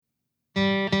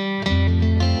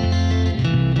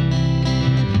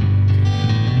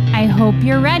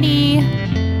you're ready,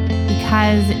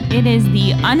 because it is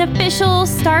the unofficial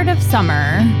start of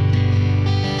summer.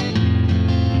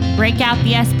 Break out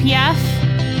the SPF.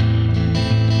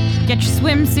 Get your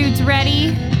swimsuits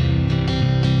ready.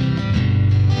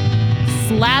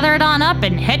 Slather it on up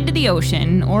and head to the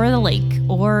ocean or the lake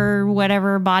or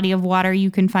whatever body of water you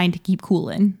can find to keep cool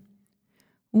in.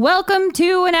 Welcome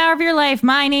to An Hour of Your Life.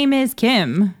 My name is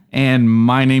Kim. And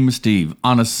my name is Steve.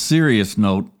 On a serious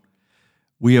note,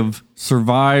 we have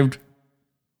survived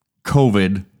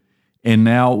COVID, and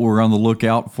now we're on the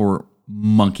lookout for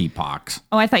monkeypox.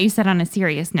 Oh, I thought you said on a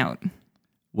serious note.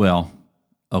 Well,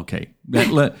 okay.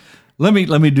 Let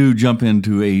me jump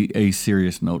into a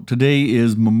serious note. Today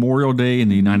is Memorial Day in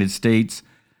the United States.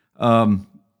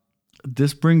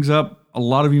 This brings up a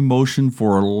lot of emotion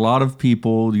for a lot of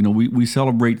people. You know, we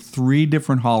celebrate 3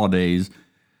 different holidays: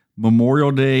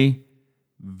 Memorial Day,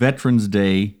 Veterans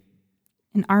Day,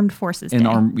 and Armed Forces Day.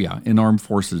 And Armed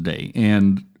Forces Day.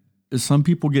 And some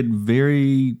people get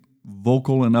very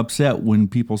vocal and upset when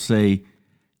people say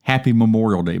Happy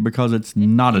Memorial Day, because it's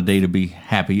not a day to be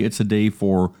happy. It's a day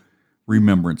for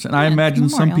remembrance. And I imagine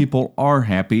some people are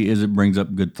happy as it brings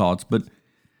up good thoughts, but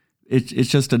it's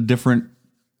just a different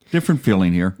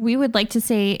feeling here. We would like to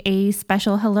say a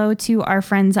special hello to our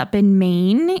friends up in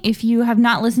Maine. If you have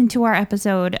not listened to our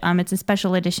episode, it's a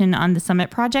special edition on the Summit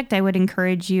Project. I would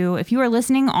encourage you, if you are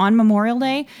listening on Memorial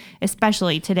Day,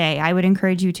 especially today, I would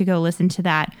encourage you to go listen to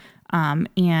that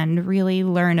and really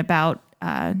learn about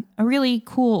a really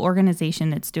cool organization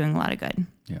that's doing a lot of good.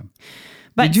 Yeah.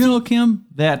 But did you know, Kim,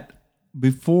 that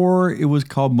before it was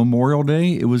called Memorial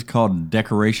Day, it was called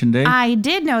Decoration Day? I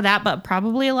did know that, but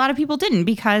probably a lot of people didn't,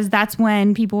 because that's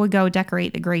when people would go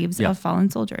decorate the graves of fallen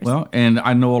soldiers. Well, and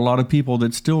I know a lot of people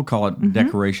that still call it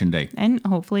Decoration Day. And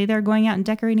hopefully they're going out and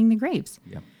decorating the graves.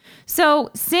 Yeah. So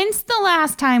since the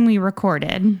last time we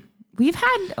recorded, we've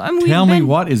had... Tell me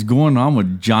what is going on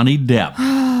with Johnny Depp.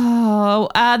 Oh,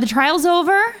 the trial's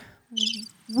over.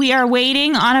 We are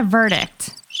waiting on a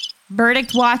verdict.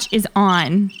 Verdict watch is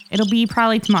on. It'll be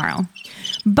probably tomorrow.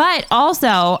 But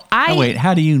also, wait,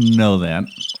 how do you know that?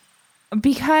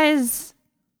 Because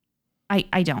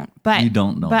I don't. But you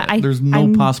don't know but that. There's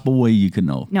no possible way you can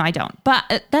know. No, I don't.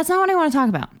 But that's not what I want to talk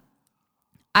about.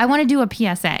 I want to do a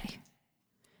PSA.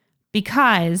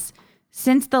 Because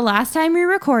since the last time we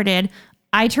recorded,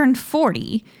 I turned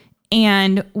 40.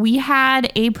 And we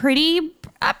had a pretty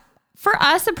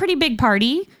big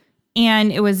party.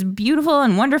 And it was beautiful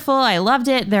and wonderful. I loved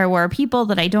it. There were people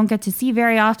that I don't get to see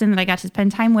very often that I got to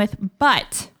spend time with.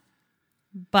 But,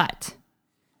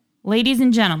 ladies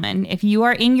and gentlemen, if you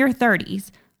are in your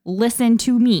 30s, listen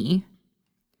to me.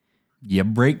 You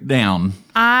break down.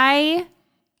 I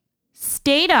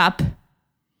stayed up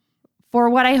for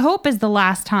what I hope is the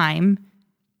last time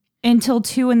until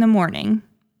 2 a.m.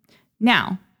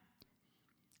 Now,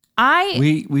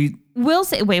 I will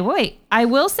say, wait. I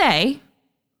will say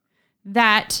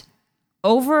that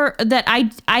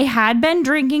I had been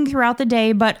drinking throughout the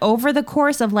day, but over the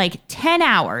course of like 10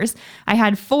 hours, I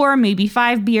had 4, maybe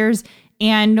 5 beers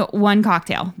and 1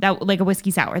 cocktail, that like a whiskey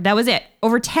sour. That was it,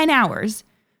 over 10 hours.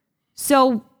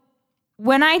 So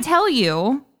when I tell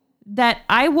you that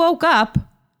I woke up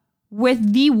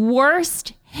with the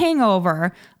worst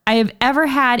hangover I have ever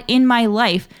had in my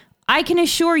life, I can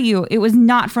assure you it was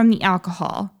not from the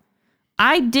alcohol.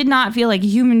 I did not feel like a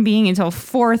human being until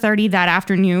 4:30 that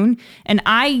afternoon. And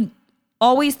I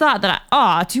always thought that,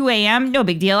 2 a.m., no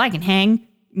big deal. I can hang.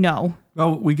 No.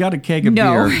 Well, we got a keg of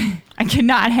beer. No, I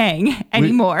cannot hang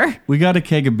anymore. We got a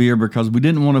keg of beer because we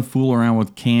didn't want to fool around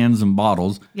with cans and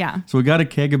bottles. Yeah. So we got a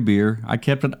keg of beer. I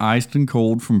kept it iced and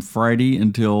cold from Friday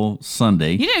until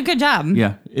Sunday. You did a good job.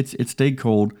 Yeah, it stayed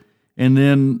cold. And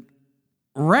then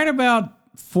right about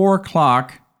 4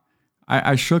 o'clock,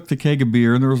 I shook the keg of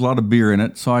beer, and there was a lot of beer in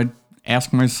it. So I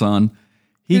asked my son.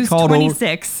 Who's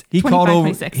 26. He called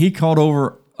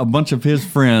over a bunch of his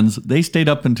friends. They stayed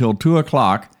up until 2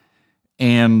 o'clock,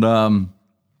 and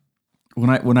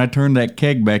when I turned that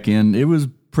keg back in, it was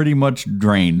pretty much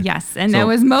drained. Yes, and it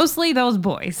was mostly those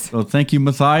boys. So thank you,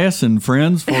 Matthias and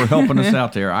friends, for helping us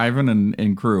out there, Ivan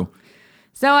and crew.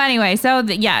 So anyway,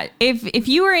 if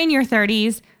you were in your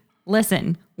 30s,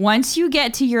 listen. Once you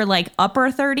get to your like upper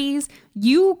 30s,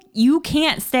 you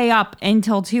can't stay up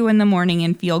until 2 a.m.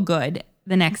 and feel good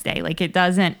the next day. Like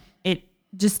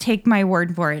just take my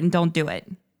word for it and don't do it.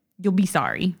 You'll be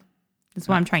sorry. That's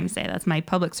what I'm trying to say. That's my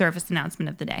public service announcement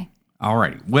of the day. All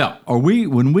right. Well,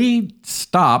 when we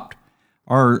stopped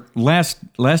our last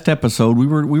episode, we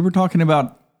were talking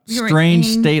about strange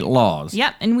state laws.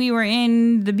 Yep. And we were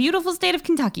in the beautiful state of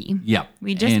Kentucky. Yep.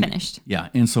 We just finished. Yeah.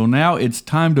 And so now it's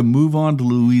time to move on to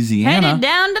Louisiana. Headed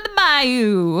down to the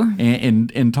bayou.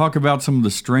 And talk about some of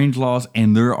the strange laws.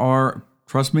 And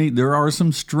trust me, there are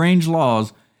some strange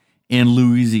laws in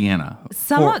Louisiana.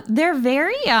 They're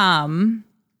very, I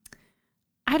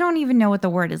don't even know what the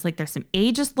word is. Like, there's some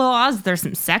ageist laws. There's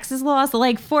some sexist laws.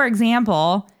 Like, for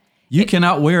example, you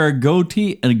cannot wear a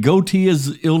goatee, and a goatee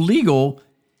is illegal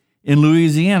in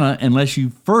Louisiana unless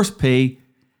you first pay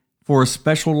for a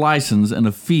special license and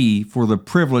a fee for the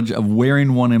privilege of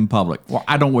wearing one in public. Well,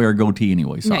 I don't wear a goatee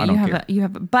anyway, so I don't care.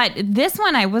 But this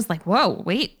one, I was like, whoa,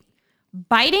 wait.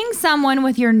 Biting someone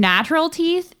with your natural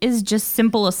teeth is just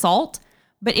simple assault.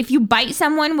 But if you bite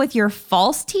someone with your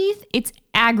false teeth, it's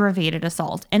aggravated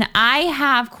assault. And I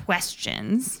have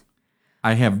questions.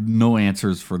 I have no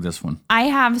answers for this one.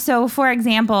 So for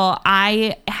example,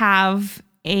 I have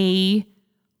a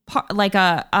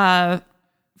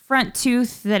front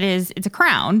tooth it's a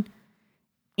crown.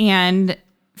 And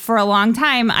for a long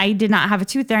time, I did not have a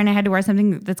tooth there, and I had to wear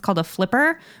something that's called a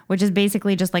flipper, which is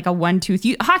basically just like a one tooth.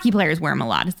 Hockey players wear them a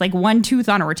lot. It's like one tooth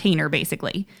on a retainer,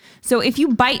 basically. So if you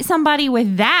bite somebody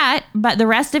with that, but the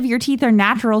rest of your teeth are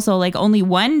natural, so like only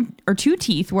one or two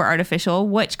teeth were artificial,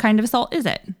 which kind of assault is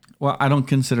it? Well, I don't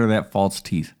consider that false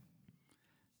teeth.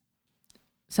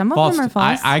 Some of them are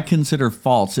false. I consider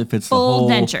false if it's full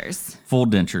dentures. Full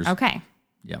dentures. Okay.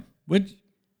 Yeah. I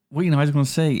was going to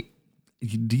say,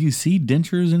 do you see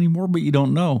dentures anymore, but you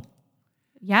don't know?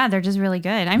 Yeah, they're just really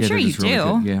good. I'm sure you do.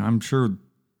 Really yeah, I'm sure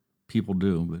people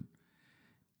do. But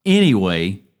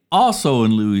anyway, also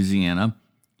in Louisiana,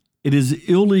 it is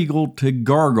illegal to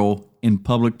gargle in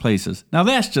public places. Now,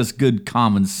 that's just good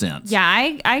common sense. Yeah,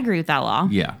 I agree with that law.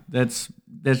 Yeah, that's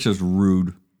just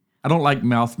rude. I don't like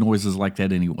mouth noises like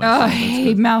that anyway. Oh, I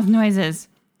hate mouth noises.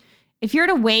 If you're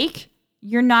at a wake,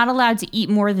 you're not allowed to eat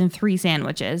more than 3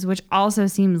 sandwiches, which also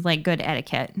seems like good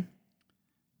etiquette.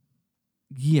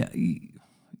 Yeah,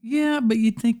 but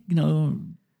you think,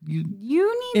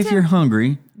 if you're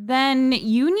hungry, then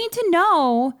you need to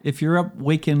know. If you're up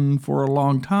waking for a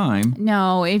long time,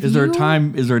 no. Is there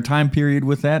a time period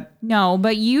with that? No,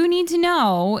 but you need to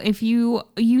know you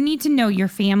need to know your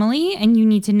family, and you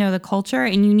need to know the culture,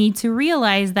 and you need to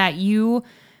realize that you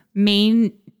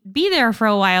may be there for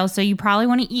a while, so you probably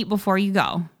want to eat before you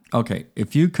go. Okay,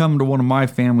 if you come to one of my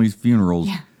family's funerals,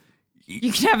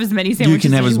 you can have as many sandwiches. You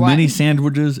can have as many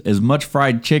sandwiches, as much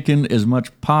fried chicken, as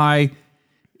much pie,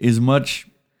 as much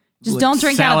don't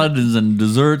drink salads and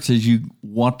desserts as you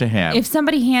want to have. If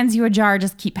somebody hands you a jar,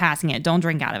 just keep passing it. Don't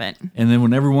drink out of it. And then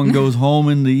when everyone goes home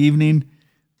in the evening,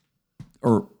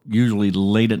 or usually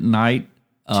late at night,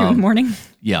 2 in the morning.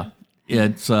 Yeah,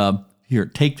 it's here.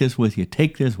 Take this with you.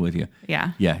 Take this with you.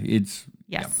 Yeah. Yeah. It's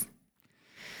yes. Yeah.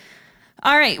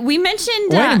 All right. We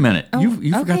mentioned. Wait a minute.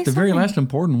 You forgot the very last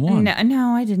important one.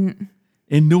 No, I didn't.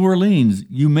 In New Orleans,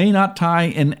 you may not tie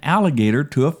an alligator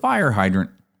to a fire hydrant.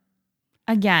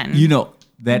 Again.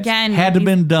 That had to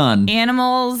been done.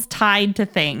 Animals tied to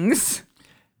things.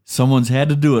 Someone's had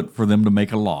to do it for them to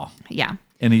make a law. Yeah.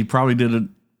 And he probably did it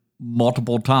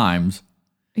multiple times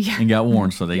and got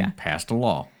warned, so they passed a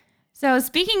law. So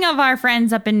speaking of our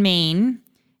friends up in Maine,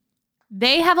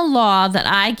 they have a law that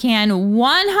I can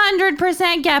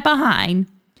 100% get behind.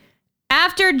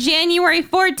 After January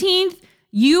 14th,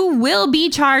 you will be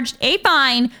charged a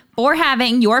fine for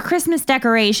having your Christmas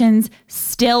decorations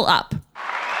still up.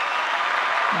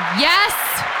 Yes,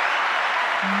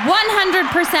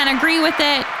 100% agree with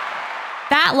it.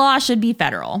 That law should be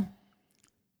federal.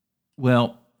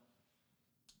 Well,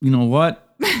 you know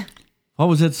what? What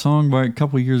was that song by a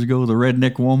couple of years ago, The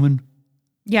Redneck Woman?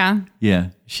 Yeah. Yeah,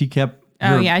 she kept...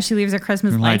 she leaves her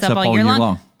Christmas lights up all year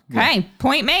long. Okay, yeah.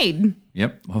 Point made.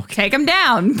 Yep. Okay. Take them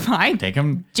down. Fine. Take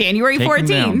them. January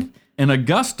 14th. In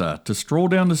Augusta, to stroll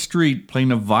down the street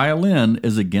playing a violin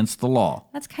is against the law.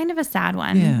 That's kind of a sad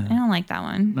one. Yeah. I don't like that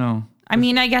one. No. I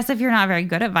mean, I guess if you're not very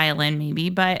good at violin, maybe,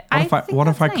 but what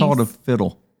if I call it a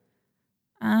fiddle?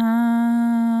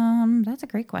 That's a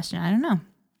great question. I don't know.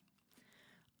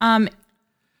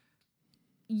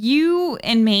 You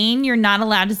in Maine, you're not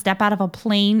allowed to step out of a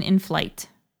plane in flight,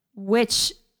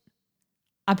 which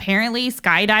apparently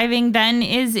skydiving then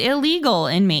is illegal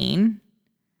in Maine.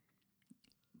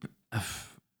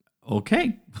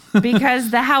 Okay.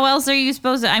 Because how else are you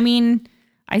supposed to? I mean,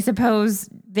 I suppose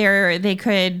they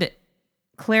could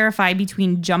clarify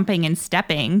between jumping and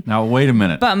stepping. Now, wait a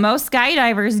minute. But most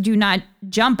skydivers do not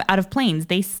jump out of planes.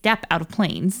 They step out of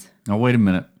planes. Now, wait a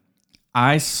minute.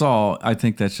 I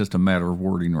think that's just a matter of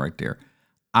wording right there.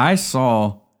 I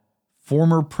saw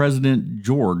former President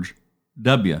George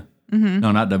W.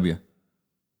 No, not W.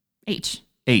 H.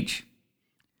 H.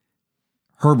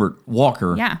 Herbert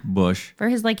Walker Yeah. Bush. For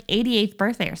his like 88th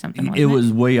birthday or something. It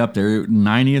was way up there,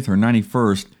 90th or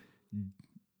 91st.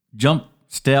 Jumped,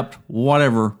 stepped,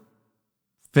 whatever,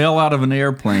 fell out of an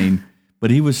airplane,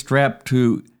 but he was strapped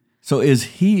to. So is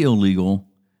he illegal,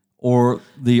 or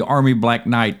the Army Black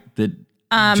Knight that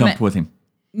jumped with him?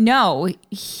 No,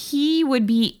 he would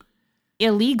be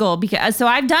illegal because. So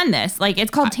I've done this. Like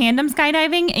it's called tandem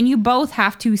skydiving, and you both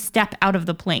have to step out of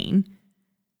the plane.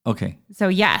 Okay. So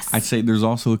yes, I'd say there's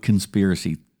also a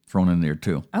conspiracy thrown in there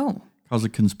too. Oh. Because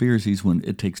of conspiracies when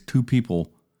it takes two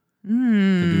people to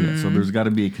do that. So there's got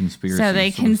to be a conspiracy. So they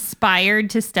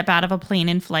conspired to step out of a plane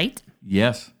in flight.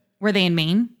 Yes. Were they in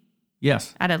Maine?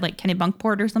 Yes. Out of like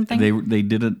Kennebunkport or something? They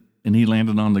did it, and he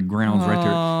landed on the grounds right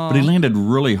there. But he landed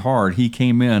really hard. He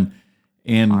came in,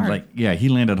 and he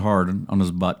landed hard on his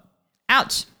butt.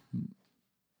 Ouch. All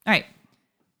right.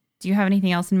 Do you have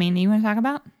anything else in Maine that you want to talk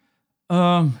about?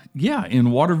 Yeah,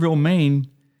 in Waterville, Maine,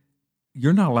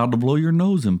 you're not allowed to blow your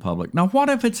nose in public. Now, what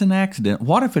if it's an accident?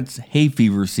 What if it's hay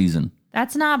fever season?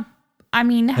 That's not, I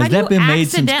mean, how Has do that you been made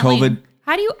since COVID?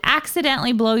 How do you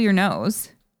accidentally blow your nose?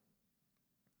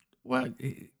 Well,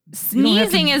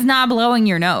 Sneezing is not blowing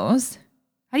your nose.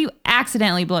 How do you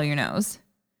accidentally blow your nose?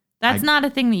 That's not a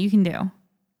thing that you can do.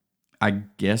 I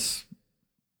guess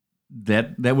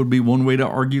that would be one way to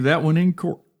argue that one in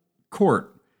court.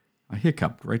 I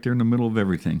hiccuped right there in the middle of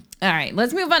everything. All right,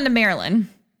 let's move on to Maryland.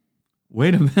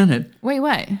 Wait a minute. Wait,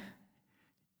 what?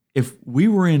 If we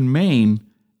were in Maine,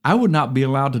 I would not be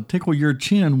allowed to tickle your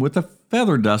chin with a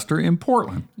feather duster in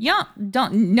Portland. Yeah,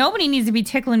 nobody needs to be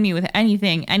tickling me with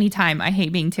anything, anytime. I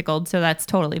hate being tickled, so that's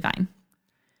totally fine.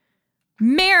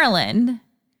 Maryland,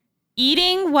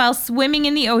 eating while swimming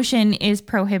in the ocean is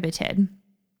prohibited.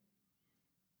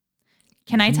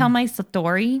 Can I tell my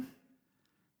story?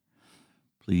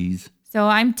 Please. So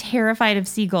I'm terrified of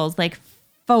seagulls, like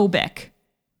phobic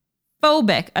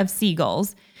of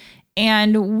seagulls.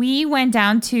 And we went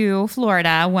down to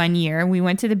Florida one year. We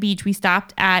went to the beach. We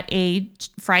stopped at a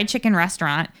fried chicken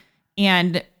restaurant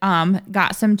and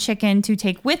got some chicken to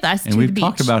take with us to the beach. And we've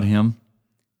talked about him.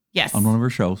 Yes. On one of our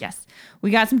shows. Yes.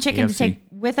 We got some chicken to take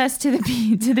with us to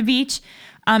the beach.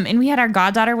 And we had our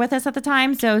goddaughter with us at the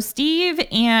time. So Steve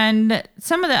and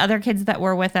some of the other kids that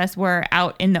were with us were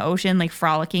out in the ocean, like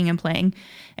frolicking and playing.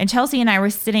 And Chelsea and I were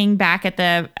sitting back at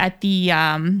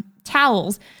the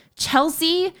towels.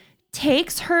 Chelsea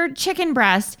takes her chicken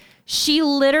breast. She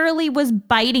literally was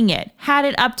biting it, had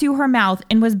it up to her mouth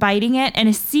and was biting it. And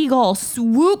a seagull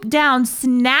swooped down,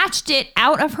 snatched it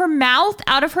out of her mouth,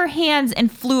 out of her hands,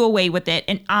 and flew away with it.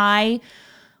 And I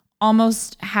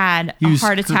almost had a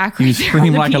heart attack. You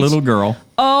screamed like a little girl.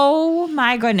 Oh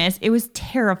my goodness. It was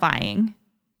terrifying.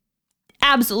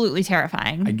 Absolutely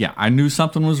terrifying. I knew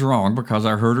something was wrong because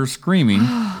I heard her screaming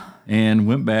and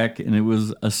went back, and it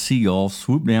was a seagull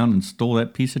swooped down and stole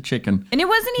that piece of chicken. And it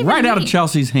wasn't even right me. Out of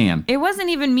Chelsea's hand. It wasn't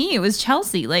even me. It was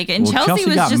Chelsea. Chelsea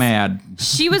was got just mad.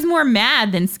 She was more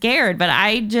mad than scared, but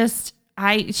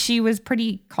she was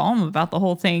pretty calm about the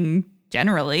whole thing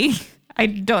generally. I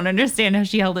don't understand how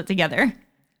she held it together.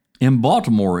 In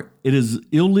Baltimore, it is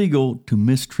illegal to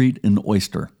mistreat an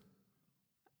oyster.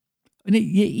 And you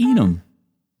eat them.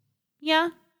 Yeah.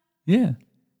 Yeah.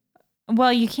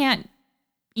 Well,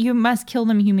 you must kill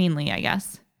them humanely, I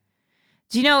guess.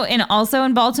 Do you know, and also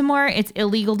in Baltimore, it's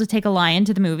illegal to take a lion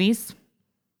to the movies?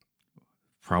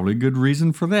 Probably a good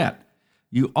reason for that.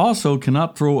 You also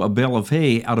cannot throw a bale of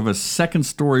hay out of a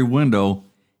second-story window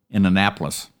in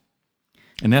Annapolis.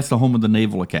 And that's the home of the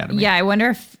Naval Academy. Yeah, I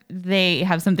wonder if they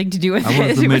have something to do with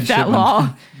that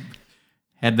law.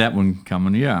 Had that one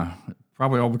coming, yeah.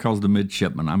 Probably all because of the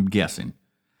midshipman, I'm guessing.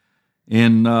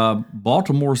 In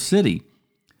Baltimore City,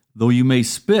 though you may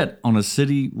spit on a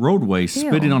city roadway,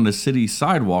 spitting on the city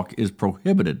sidewalk is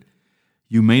prohibited.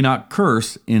 You may not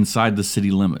curse inside the city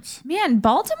limits. Man,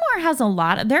 Baltimore has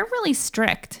they're really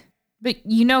strict. But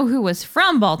you know who was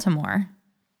from Baltimore?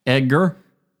 Edgar?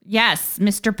 Yes,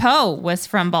 Mr. Poe was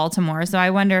from Baltimore, so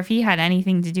I wonder if he had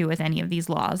anything to do with any of these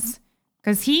laws.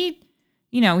 Because he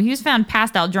was found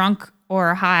passed out drunk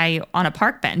or high on a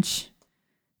park bench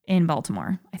in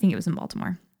Baltimore. I think it was in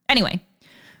Baltimore. Anyway,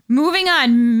 moving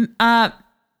on.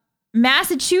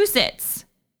 Massachusetts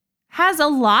has a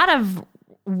lot of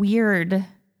weird,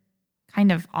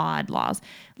 kind of odd laws.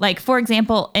 Like, for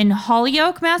example, in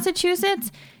Holyoke,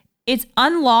 Massachusetts, it's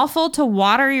unlawful to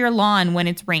water your lawn when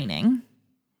it's raining.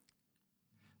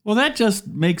 Well, that just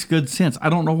makes good sense. I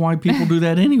don't know why people do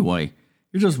that anyway.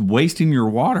 You're just wasting your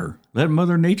water. Let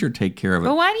Mother Nature take care of it.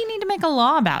 But why do you need to make a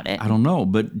law about it? I don't know.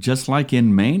 But just like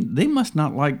in Maine, they must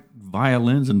not like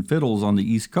violins and fiddles on the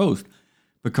East Coast,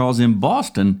 because in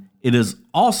Boston, it is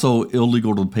also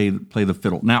illegal to play the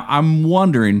fiddle. Now, I'm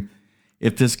wondering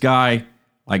if this guy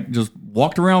just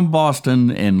walked around Boston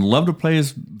and loved to play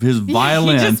his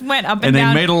violin. He just went up and they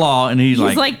down. made a law, and he's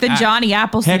like the Johnny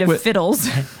Appleseed of fiddles.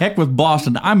 Heck with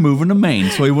Boston, I'm moving to Maine.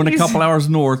 So he went a couple hours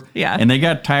north, Yeah. and they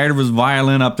got tired of his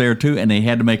violin up there too, and they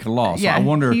had to make a law. So Yeah, I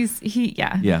wonder, maybe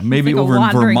maybe He's like over a in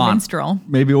wandering Vermont, minstrel.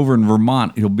 maybe over in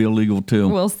Vermont, it'll be illegal too.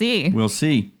 We'll see. We'll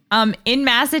see. In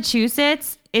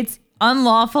Massachusetts, it's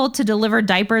unlawful to deliver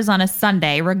diapers on a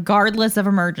Sunday, regardless of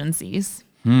emergencies.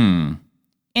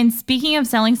 And speaking of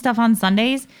selling stuff on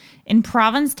Sundays, in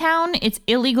Provincetown, it's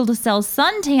illegal to sell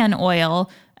suntan oil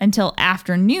until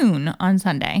afternoon on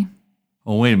Sunday.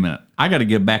 Oh, wait a minute. I got to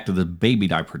get back to the baby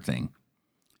diaper thing,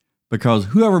 because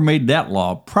whoever made that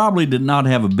law probably did not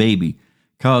have a baby.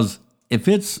 Because if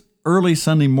it's early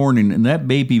Sunday morning and that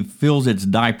baby fills its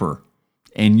diaper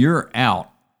and you're out.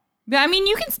 I mean,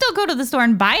 you can still go to the store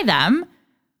and buy them.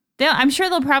 I'm sure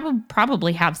they'll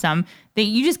probably have some that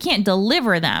you just can't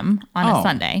deliver them on a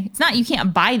Sunday. It's not you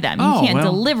can't buy them. You can't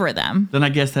deliver them. Then I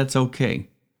guess that's okay.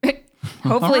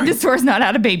 Hopefully the store's not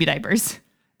out of baby diapers.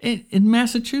 In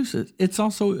Massachusetts, it's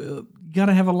also got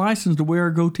to have a license to wear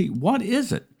a goatee. What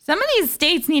is it? Some of these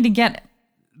states need to get...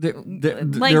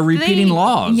 They're repeating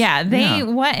laws. Yeah,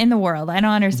 what in the world? I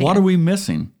don't understand. What are we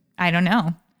missing? I don't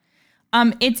know.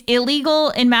 It's illegal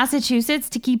in Massachusetts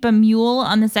to keep a mule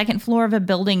on the second floor of a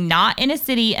building not in a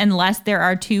city unless there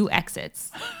are 2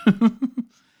 exits.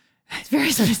 It's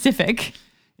very specific.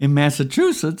 In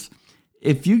Massachusetts,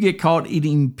 if you get caught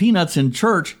eating peanuts in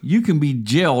church, you can be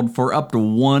jailed for up to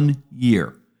 1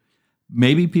 year.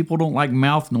 Maybe people don't like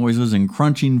mouth noises and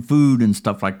crunching food and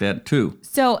stuff like that too.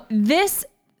 So this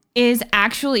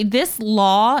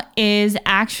law is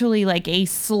actually like a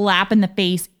slap in the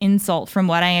face insult from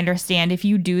what I understand. If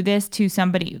you do this to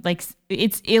somebody,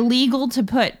 it's illegal to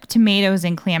put tomatoes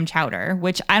in clam chowder,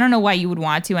 which I don't know why you would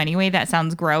want to anyway. That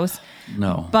sounds gross.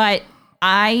 No. But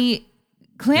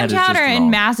clam chowder in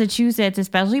Massachusetts,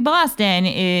 especially Boston,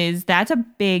 that's a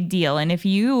big deal. And if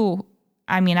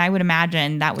I would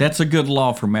imagine that's a good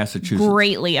law for Massachusetts.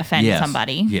 Greatly offend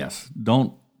somebody. Yes.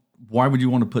 Why would you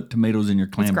want to put tomatoes in your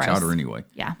clam chowder anyway?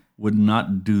 Yeah. Would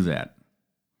not do that.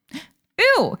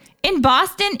 Ooh, in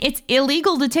Boston, it's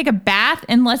illegal to take a bath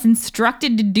unless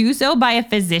instructed to do so by a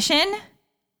physician.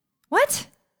 What?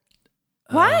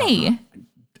 Why?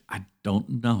 I don't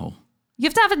know. You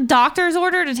have to have a doctor's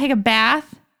order to take a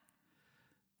bath?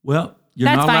 Well,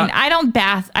 that's fine. I don't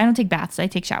take baths. I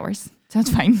take showers. So that's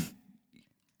fine.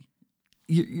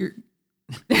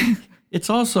 It's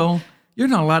also... You're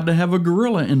not allowed to have a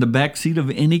gorilla in the back seat of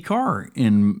any car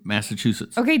in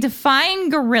Massachusetts. Okay, define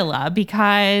gorilla,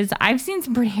 because I've seen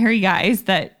some pretty hairy guys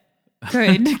that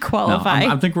could qualify.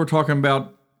 No, I think we're talking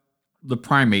about the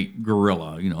primate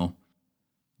gorilla,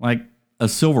 like a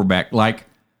silverback, like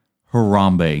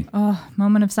Harambe. Oh,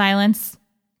 moment of silence.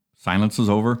 Silence is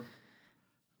over.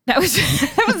 That was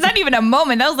not even a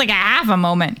moment. That was like a half a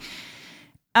moment.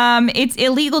 It's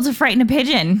illegal to frighten a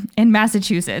pigeon in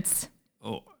Massachusetts.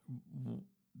 Oh.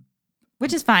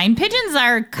 Which is fine. Pigeons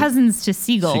are cousins to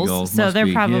seagulls, so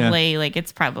they're probably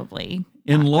it's probably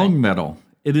in Longmeadow.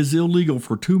 It is illegal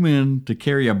for 2 men to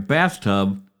carry a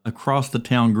bathtub across the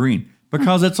town green,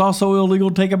 because it's also illegal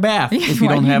to take a bath if you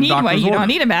don't have doctor's order. You don't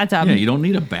need a bathtub. Yeah, you don't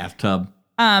need a bathtub.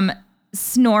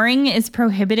 Snoring is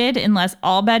prohibited unless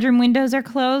all bedroom windows are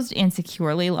closed and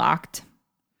securely locked.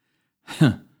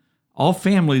 All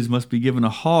families must be given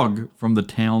a hog from the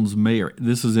town's mayor.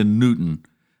 This is in Newton.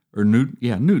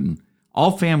 Newton.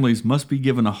 All families must be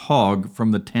given a hog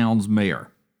from the town's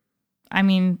mayor. I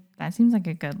mean, that seems like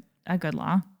a good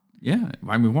law. Yeah.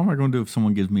 I mean, what am I going to do if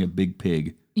someone gives me a big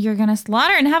pig? You're going to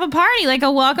slaughter and have a party, like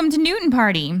a welcome to Newton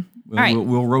party. Well, all right.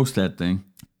 We'll roast that thing.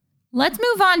 Let's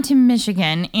move on to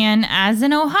Michigan. And as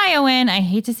an Ohioan, I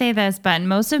hate to say this, but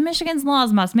most of Michigan's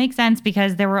laws must make sense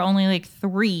because there were only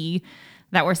 3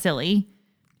 that were silly.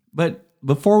 But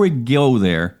before we go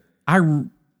there, I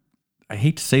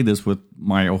hate to say this with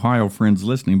my Ohio friends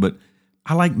listening, but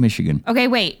I like Michigan. Okay,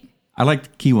 wait. I like the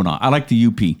Keweenaw. I like the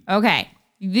UP. Okay.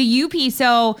 The UP.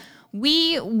 So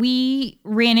we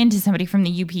ran into somebody from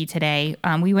the UP today.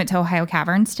 We went to Ohio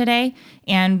Caverns today,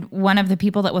 and one of the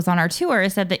people that was on our tour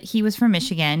said that he was from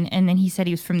Michigan, and then he said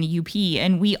he was from the UP,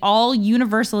 and we all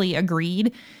universally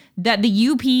agreed that the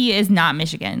UP is not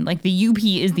Michigan. Like, the UP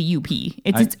is the UP.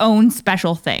 It's its own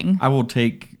special thing. I will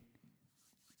take...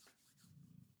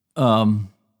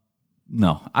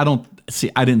 No, I don't see.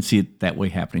 I didn't see it that way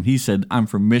happening. He said, I'm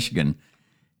from Michigan.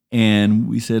 And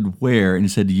we said, where? And he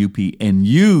said UP. And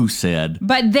you said,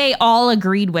 But they all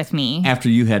agreed with me. after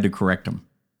you had to correct them.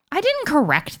 I didn't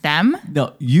correct them.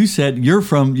 No, you said you're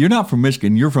not from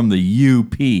Michigan, you're from the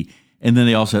UP. And then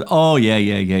they all said, oh, yeah.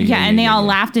 Yeah, and they all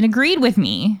laughed and agreed with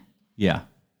me. Yeah.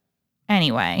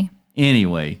 Anyway,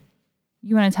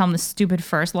 you want to tell them the stupid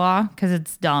first law? Because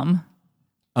it's dumb.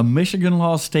 A Michigan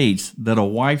law states that a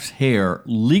wife's hair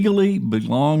legally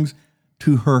belongs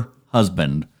to her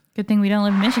husband. Good thing we don't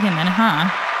live in Michigan then, huh?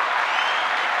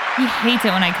 He hates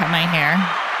it when I cut my hair.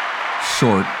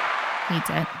 Short. Hates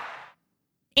it.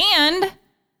 And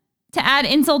to add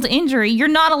insult to injury, you're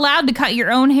not allowed to cut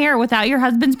your own hair without your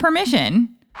husband's permission.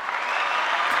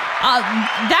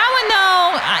 That one,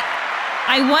 though,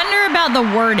 I wonder about the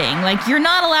wording. Like, you're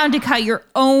not allowed to cut your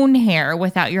own hair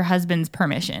without your husband's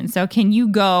permission. So can you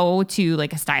go to,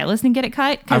 like, a stylist and get it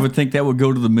cut? I would think that would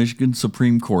go to the Michigan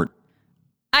Supreme Court.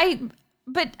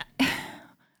 But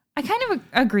I kind of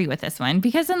agree with this one,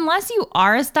 because unless you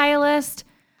are a stylist,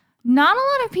 not a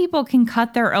lot of people can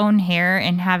cut their own hair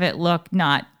and have it look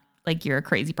not like you're a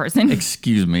crazy person.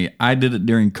 Excuse me. I did it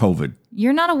during COVID.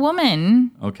 You're not a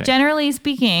woman. Okay. Generally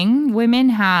speaking, women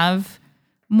have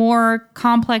more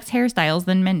complex hairstyles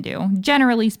than men do,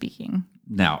 generally speaking.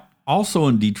 Now, also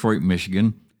in Detroit,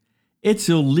 Michigan, it's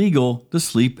illegal to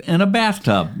sleep in a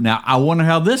bathtub. Now, I wonder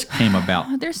how this came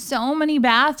about. There's so many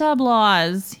bathtub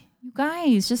laws. You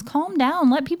guys, just calm down.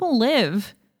 Let people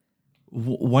live.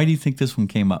 Why do you think this one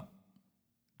came up?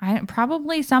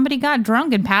 Probably somebody got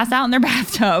drunk and passed out in their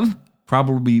bathtub.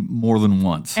 Probably more than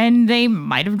once. And they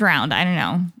might have drowned. I don't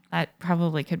know. That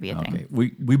probably could be a thing.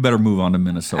 Okay, we better move on to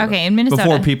Minnesota. Okay, in Minnesota.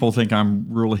 Before people think I'm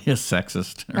really a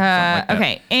sexist. Or something like that.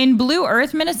 Okay, in Blue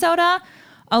Earth, Minnesota,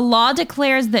 a law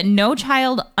declares that no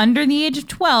child under the age of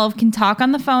 12 can talk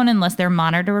on the phone unless they're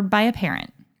monitored by a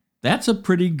parent. That's a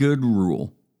pretty good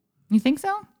rule. You think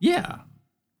so? Yeah.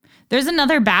 There's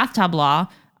another bathtub law.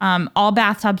 All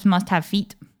bathtubs must have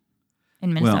feet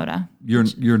in Minnesota. Well,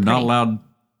 you're not allowed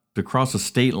to cross a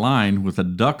state line with a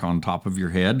duck on top of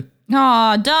your head.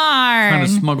 Oh, darn. Trying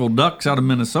to smuggle ducks out of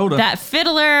Minnesota. That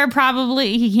fiddler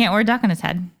he can't wear a duck on his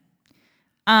head.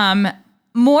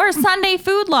 More Sunday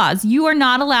food laws. You are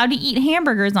not allowed to eat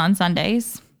hamburgers on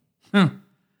Sundays.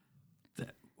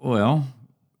 Well,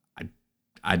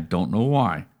 I don't know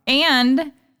why.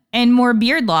 And more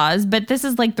beard laws, but this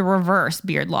is like the reverse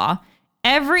beard law.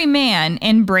 Every man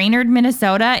in Brainerd,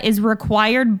 Minnesota is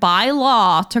required by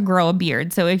law to grow a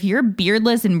beard. So if you're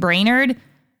beardless in Brainerd,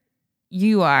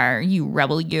 you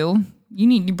rebel you.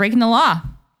 You're breaking the law.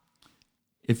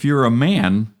 If you're a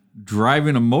man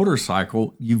driving a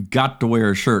motorcycle, you've got to wear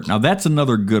a shirt. Now, that's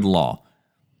another good law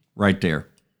right there.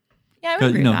 Yeah, I would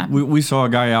agree with that. We saw a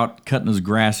guy out cutting his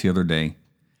grass the other day,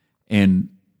 and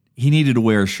he needed to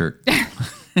wear a shirt.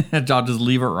 I'll just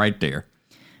leave it right there.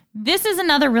 This is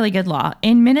another really good law.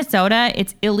 In Minnesota,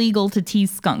 it's illegal to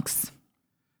tease skunks.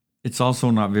 It's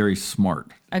also not very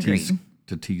smart Agreed.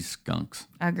 to tease skunks.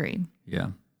 Agreed.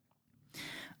 Yeah.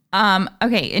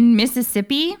 Okay, in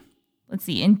Mississippi, let's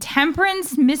see. In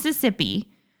Temperance, Mississippi,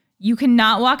 you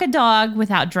cannot walk a dog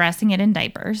without dressing it in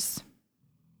diapers.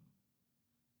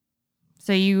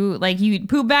 So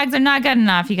poop bags are not good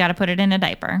enough. You got to put it in a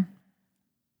diaper.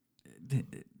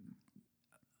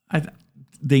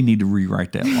 They need to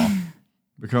rewrite that law.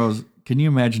 Because can you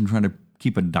imagine trying to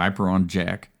keep a diaper on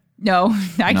Jack? No,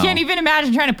 I can't even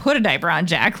imagine trying to put a diaper on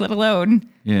Jack, let alone.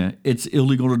 Yeah, it's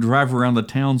illegal to drive around the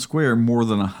town square more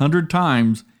than 100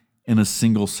 times in a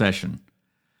single session.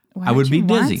 I would be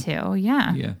dizzy.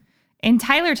 Yeah. Yeah. In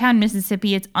Tylertown,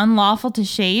 Mississippi, it's unlawful to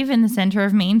shave in the center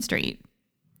of Main Street.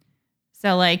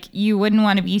 So, you wouldn't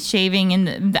want to be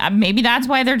shaving maybe that's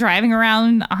why they're driving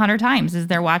around 100 times, is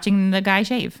they're watching the guy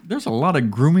shave. There's a lot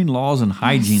of grooming laws and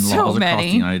hygiene laws across the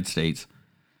United States.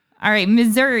 All right,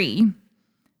 Missouri.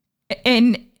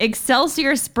 In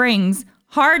Excelsior Springs,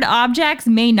 hard objects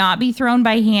may not be thrown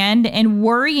by hand, and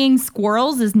worrying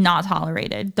squirrels is not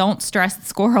tolerated. Don't stress the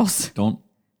squirrels. Don't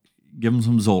give them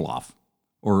some Zoloft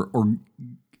or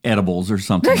edibles or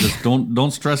something. Just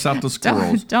don't stress out the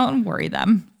squirrels. Don't worry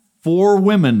them. 4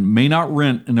 women may not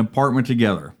rent an apartment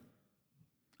together.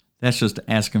 That's just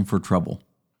asking for trouble.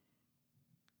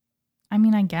 I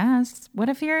mean, I guess. What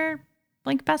if you're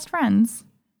best friends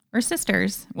or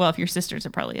sisters? Well, if you're sisters,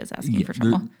 it probably is asking for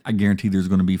trouble. I guarantee there's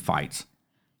going to be fights.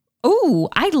 Oh,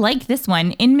 I like this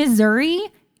one. In Missouri,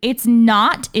 it's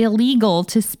not illegal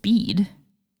to speed.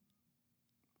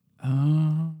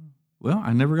 Well,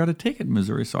 I never got a ticket in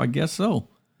Missouri, so I guess so.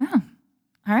 Oh.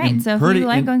 All right. So if you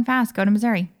like going fast, go to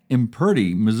Missouri. In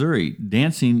Purdy, Missouri,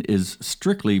 dancing is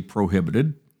strictly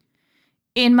prohibited.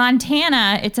 In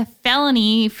Montana, it's a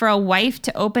felony for a wife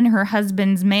to open her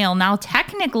husband's mail. Now,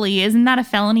 technically, isn't that a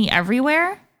felony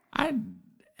everywhere? I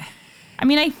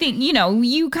mean, I think,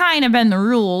 you kind of bend the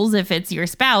rules if it's your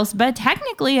spouse, but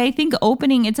technically, I think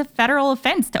it's a federal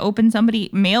offense to open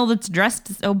mail that's addressed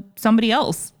to somebody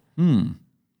else.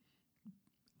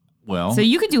 Well, so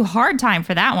you could do hard time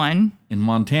for that one. In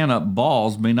Montana,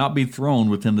 balls may not be thrown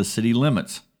within the city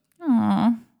limits.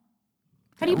 Aww.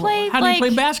 How do you play? How do you play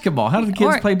basketball? How do the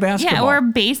kids play basketball? Yeah, or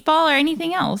baseball or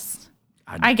anything else.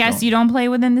 I guess you don't play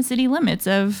within the city limits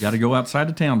of. You got to go outside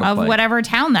of town to play. Of whatever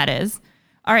town that is.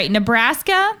 All right,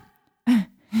 Nebraska.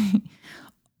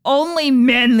 Only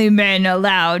manly men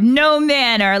allowed. No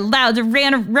men are allowed to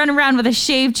run around with a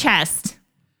shaved chest.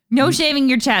 No shaving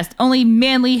your chest. Only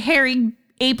manly, hairy,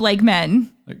 ape-like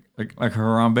men. Like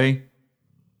Harambe?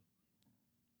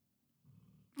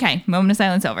 Okay, moment of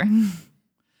silence over.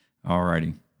 All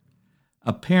righty.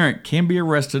 A parent can be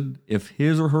arrested if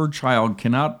his or her child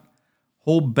cannot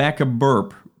hold back a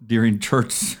burp during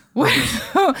church.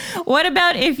 What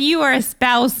about if you are a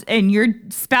spouse and your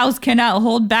spouse cannot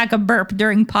hold back a burp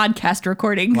during podcast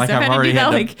recording? Like I've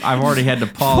already had to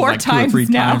pause 4 like 2 or 3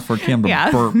 times for Kim to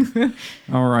burp.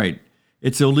 All right.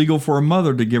 It's illegal for a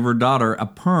mother to give her daughter a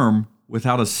perm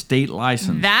without a state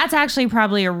license. That's actually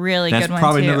probably a really good one, too. That's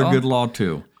probably another good law,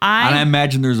 too. And I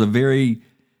imagine there's a very...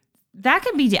 That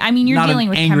could be... you're dealing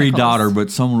with not an angry chemicals. daughter,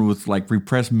 but someone with,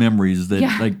 repressed memories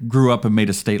that grew up and made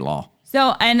a state law.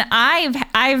 So, and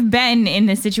I've been in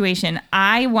this situation.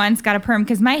 I once got a perm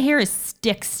because my hair is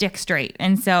stick straight.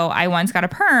 And so I once got a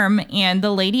perm and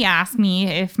the lady asked me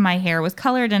if my hair was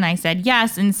colored and I said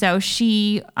yes. And so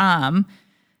she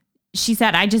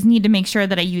said, I just need to make sure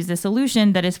that I use the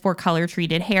solution that is for color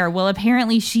treated hair. Well,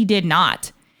 apparently she did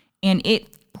not. And it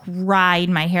fried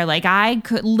my hair. I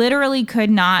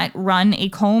could not run a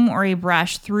comb or a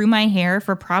brush through my hair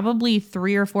for probably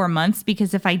 3 or 4 months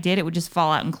because if I did, it would just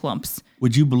fall out in clumps.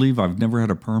 Would you believe I've never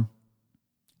had a perm?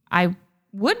 I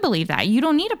would believe that. You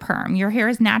don't need a perm. Your hair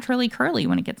is naturally curly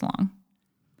when it gets long.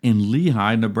 In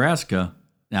Lehigh, Nebraska,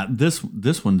 now this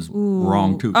one's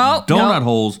wrong too. Oh, donut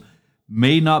holes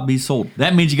may not be sold.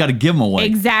 That means you got to give them away.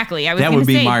 Exactly. I was going to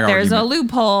say there's a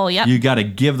loophole. Yep. You got to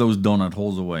give those donut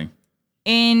holes away.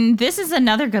 And this is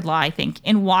another good law, I think.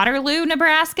 In Waterloo,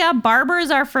 Nebraska, barbers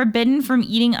are forbidden from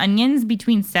eating onions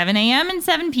between 7 a.m. and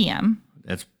 7 p.m.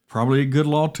 That's probably a good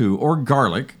law, too. Or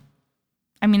garlic.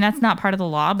 I mean, that's not part of the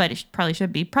law, but it probably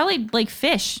should be. Probably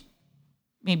fish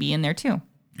maybe in there, too.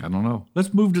 I don't know.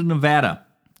 Let's move to Nevada.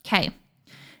 Okay.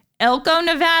 Elko,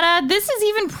 Nevada. This is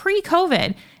even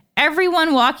pre-COVID.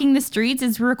 Everyone walking the streets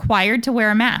is required to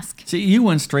wear a mask. See, you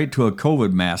went straight to a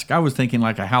COVID mask. I was thinking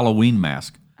like a Halloween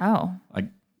mask. Oh.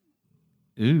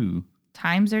 Ooh.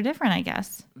 Times are different, I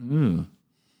guess. Ooh.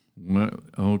 Well,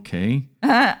 okay.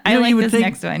 I like this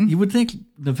next one. You would think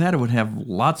Nevada would have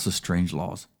lots of strange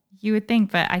laws. You would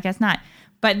think, but I guess not.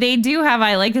 But they do have,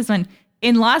 I like this one.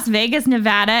 In Las Vegas,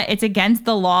 Nevada, it's against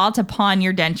the law to pawn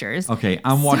your dentures. Okay,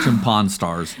 I'm watching Pawn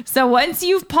Stars. So once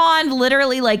you've pawned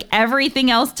literally everything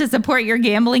else to support your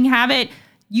gambling habit,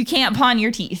 you can't pawn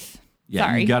your teeth. Yeah,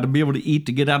 Sorry. You got to be able to eat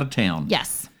to get out of town.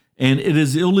 Yes. And it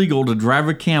is illegal to drive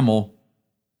a camel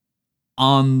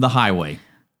on the highway.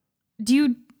 Do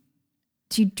you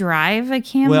drive a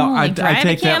camel? Well, I drive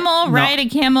take a camel, that, ride a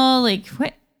camel,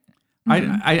 what?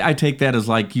 I take that as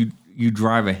you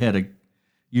drive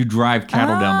you drive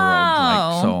cattle down the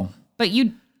road, so. But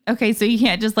okay, so you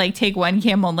can't just take one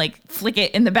camel and flick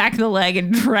it in the back of the leg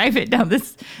and drive it down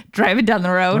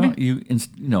the road.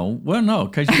 Well, no,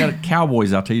 because you got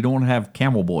cowboys out there. You don't want to have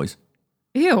camel boys.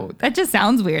 Ew, that just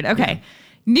sounds weird. Okay. Yeah.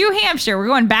 New Hampshire, we're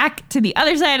going back to the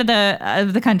other side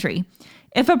of the country.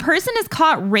 If a person is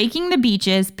caught raking the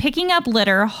beaches, picking up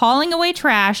litter, hauling away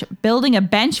trash, building a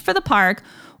bench for the park,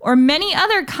 or many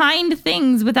other kind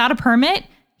things without a permit,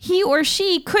 he or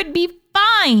she could be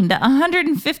fined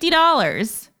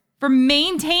 $150 for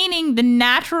maintaining the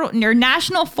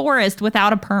national forest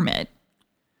without a permit.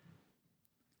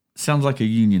 Sounds like a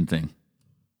union thing.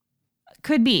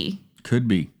 Could be. Could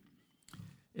be.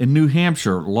 In New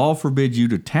Hampshire, law forbids you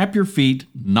to tap your feet,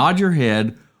 nod your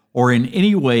head, or in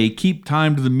any way keep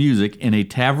time to the music in a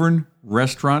tavern,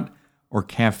 restaurant, or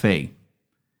cafe.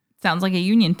 Sounds like a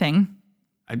union thing.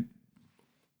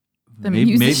 The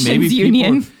maybe musicians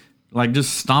union.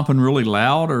 Just stomping really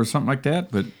loud or something like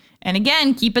that. And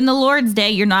again, keeping the Lord's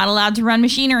Day, you're not allowed to run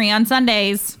machinery on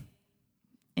Sundays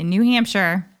in New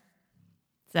Hampshire.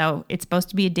 So it's supposed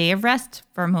to be a day of rest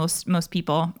for most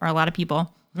people, or a lot of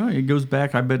people. Oh, it goes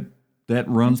back. I bet that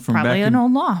runs from probably back an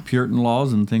old law. Puritan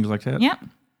laws and things like that. Yep.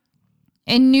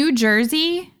 In New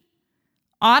Jersey,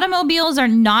 Automobiles are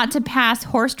not to pass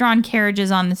horse-drawn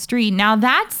carriages on the street. Now,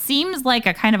 that seems like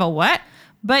a kind of a what?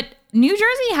 But New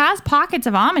Jersey has pockets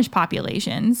of Amish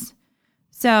populations.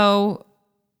 So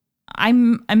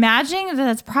I'm imagining that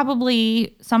that's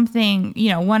probably something,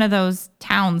 one of those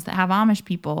towns that have Amish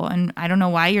people. And I don't know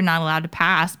why you're not allowed to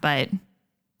pass, but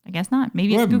I guess not.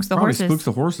 Maybe it spooks the horses. Spooks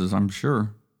the horses, I'm sure.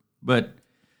 But,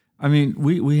 I mean,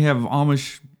 we have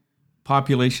Amish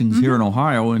populations here in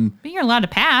Ohio, and but you're allowed to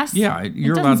pass. Yeah,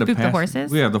 you're allowed to spook pass. The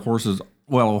horses. Yeah, the horses.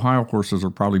 Well, Ohio horses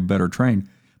are probably better trained,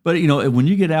 but when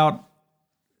you get out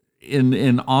in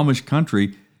Amish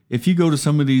country, if you go to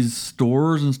some of these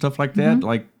stores and stuff like that,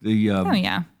 like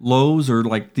the Lowe's or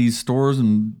like these stores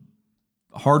and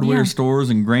hardware stores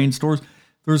and grain stores,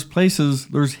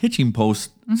 there's hitching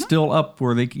posts still up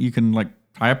where you can like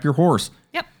tie up your horse.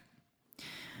 Yep.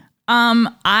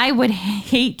 I would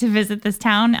hate to visit this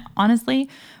town, honestly.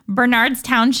 Bernards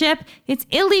Township, it's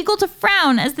illegal to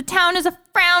frown as the town is a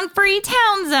frown-free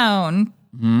town zone.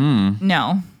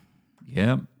 No.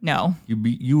 Yeah. No.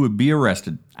 You would be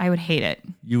arrested. I would hate it.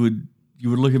 You would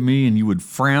look at me and you would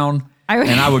frown,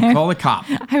 and I would call the cop.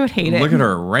 I would hate it. Look at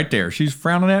her right there. She's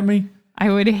frowning at me. I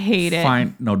would hate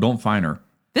it. No, don't fine her.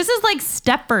 This is like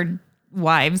Stepford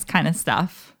Wives kind of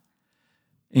stuff.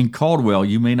 In Caldwell,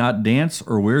 you may not dance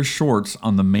or wear shorts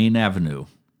on the main avenue.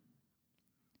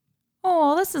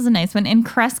 Oh, this is a nice one. In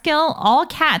Cresskill, all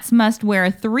cats must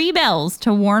wear 3 bells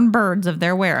to warn birds of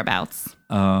their whereabouts.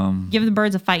 Give the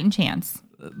birds a fighting chance.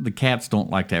 The cats don't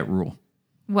like that rule.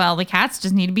 Well, the cats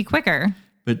just need to be quicker.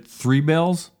 But 3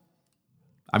 bells?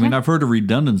 I mean, I've heard of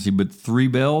redundancy, but 3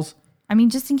 bells? I mean,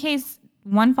 just in case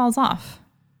one falls off.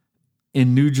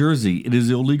 In New Jersey, it is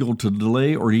illegal to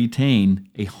delay or detain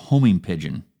a homing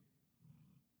pigeon.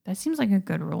 That seems like a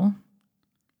good rule.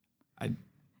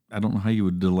 I don't know how you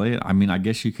would delay it. I mean, I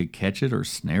guess you could catch it or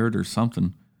snare it or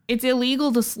something. It's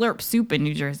illegal to slurp soup in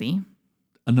New Jersey.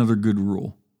 Another good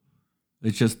rule.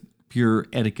 It's just pure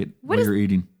etiquette while you're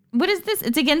eating. What is this?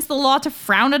 It's against the law to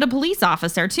frown at a police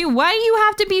officer, too. Why do you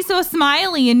have to be so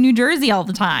smiley in New Jersey all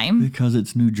the time? Because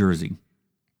it's New Jersey.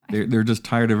 They're just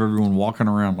tired of everyone walking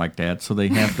around like that, so they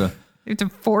have to... They have to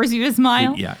force you to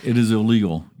smile? It is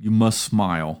illegal. You must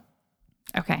smile.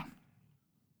 Okay.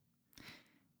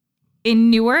 In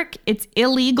Newark, it's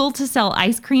illegal to sell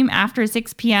ice cream after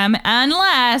 6 p.m.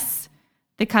 unless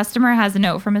the customer has a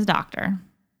note from his doctor.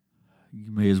 You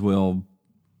may as well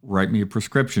write me a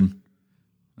prescription.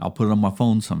 I'll put it on my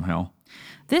phone somehow.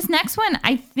 This next one,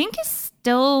 I think, is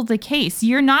still the case.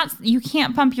 You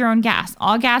can't pump your own gas.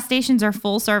 All gas stations are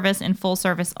full service and full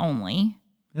service only.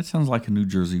 That sounds like a New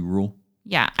Jersey rule.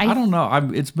 Yeah. I don't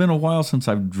know. It's been a while since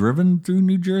I've driven through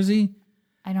New Jersey.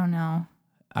 I don't know.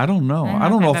 I don't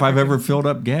know if I've ever filled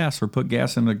up gas or put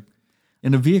gas in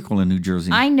a vehicle in New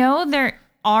Jersey. I know there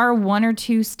are 1 or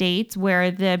 2 states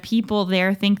where the people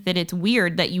there think that it's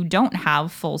weird that you don't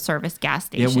have full service gas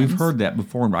stations. Yeah, we've heard that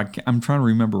before. I'm trying to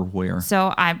remember where.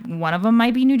 So one of them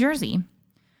might be New Jersey.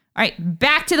 All right,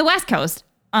 back to the West Coast,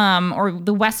 or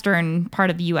the western part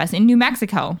of the U.S. in New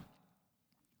Mexico.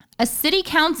 A city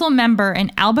council member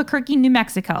in Albuquerque, New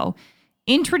Mexico,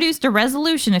 introduced a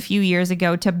resolution a few years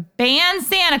ago to ban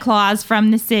Santa Claus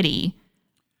from the city.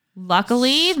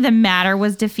 Luckily, the matter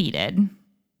was defeated.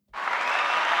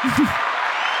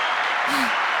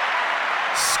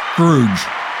 Scrooge.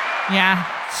 Yeah.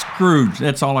 Scrooge.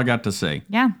 That's all I got to say.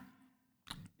 Yeah.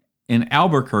 In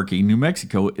Albuquerque, New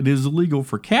Mexico, it is illegal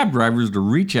for cab drivers to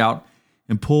reach out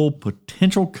and pull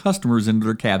potential customers into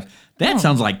their cabs. That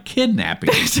sounds like kidnapping.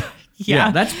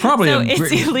 Yeah, that's probably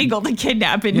it's illegal to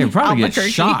kidnap in probably Albuquerque.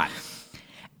 Get shot.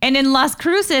 And in Las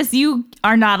Cruces, you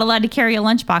are not allowed to carry a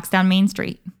lunchbox down Main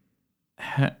Street.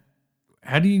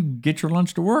 How do you get your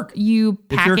lunch to work? You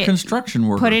pack if you're a construction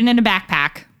worker. Put it in a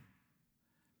backpack.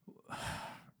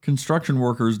 Construction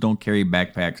workers don't carry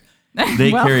backpacks.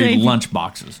 They carry lunch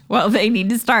boxes. Well, they need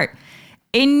to start.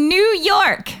 In New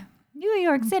York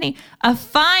City, a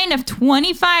fine of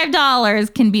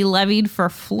 $25 can be levied for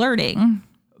flirting.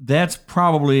 That's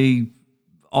probably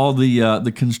all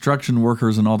the construction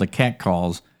workers and all the cat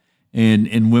calls,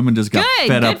 and women just got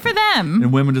fed up. Good for them.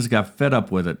 And women just got fed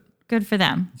up with it. Good for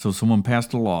them. So someone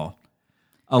passed a law.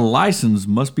 A license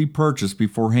must be purchased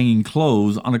before hanging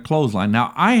clothes on a clothesline.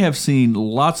 Now, I have seen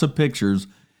lots of pictures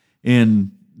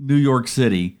in New York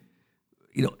City,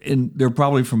 and they're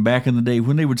probably from back in the day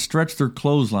when they would stretch their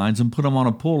clotheslines and put them on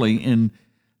a pulley, and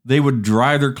they would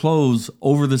dry their clothes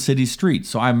over the city streets.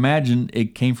 So I imagine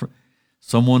it came from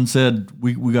someone said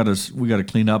we got to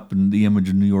clean up in the image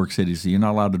of New York City, so you're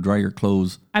not allowed to dry your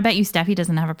clothes. I bet you Steffi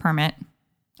doesn't have a permit.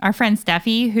 Our friend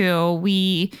Steffi, who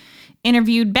we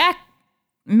interviewed back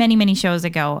many, many shows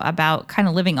ago about kind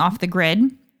of living off the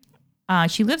grid.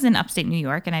 She lives in upstate New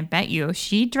York, and I bet you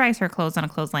she dries her clothes on a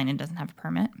clothesline and doesn't have a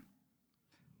permit.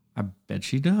 I bet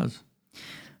she does.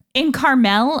 In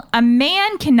Carmel, a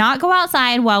man cannot go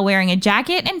outside while wearing a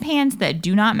jacket and pants that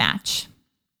do not match.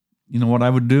 You know what I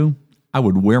would do? I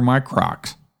would wear my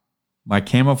Crocs. My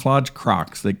camouflage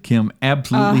Crocs that Kim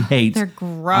absolutely hates. They're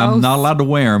gross. I'm not allowed to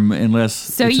wear them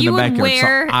unless it's in the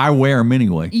backyard. So I wear them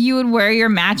anyway. You would wear your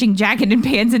matching jacket and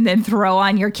pants and then throw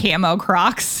on your camo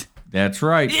Crocs. That's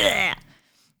right. Yeah.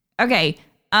 Okay.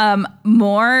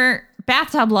 More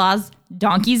bathtub laws.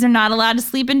 Donkeys are not allowed to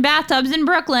sleep in bathtubs in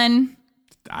Brooklyn.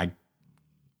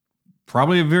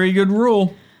 Probably a very good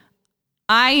rule.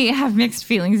 I have mixed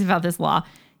feelings about this law.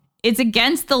 It's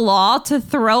against the law to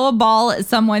throw a ball at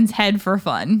someone's head for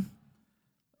fun.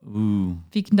 Ooh.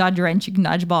 If you can dodge a wrench, you can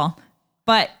dodge a ball.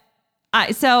 But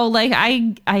I've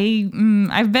been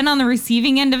on the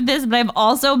receiving end of this, but I've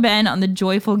also been on the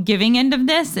joyful giving end of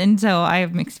this, and so I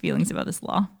have mixed feelings about this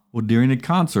law. Well, during a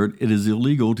concert, it is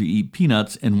illegal to eat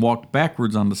peanuts and walk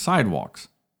backwards on the sidewalks.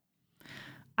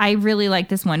 I really like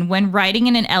this one. When riding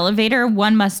in an elevator,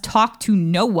 one must talk to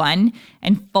no one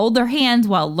and fold their hands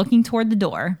while looking toward the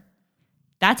door.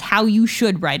 That's how you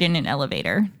should ride in an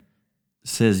elevator.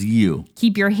 Says you.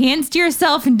 Keep your hands to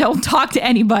yourself and don't talk to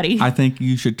anybody. I think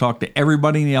you should talk to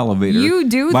everybody in the elevator. You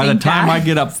do By think the time that. I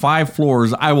get up 5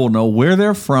 floors, I will know where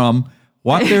they're from,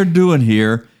 what they're doing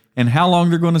here, and how long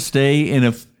they're going to stay, and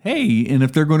if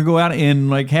they're going to go out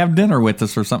and like have dinner with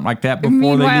us or something like that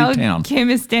before they leave town. Kim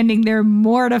is standing there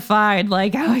mortified,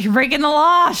 like, oh, you're breaking the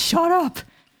law. Shut up.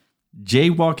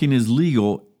 Jaywalking is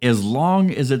legal as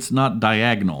long as it's not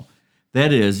diagonal.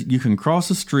 That is, you can cross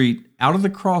a street out of the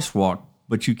crosswalk,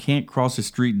 but you can't cross a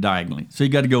street diagonally. So you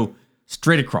got to go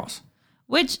straight across.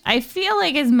 Which I feel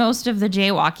like is most of the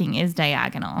jaywalking is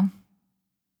diagonal.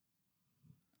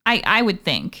 I would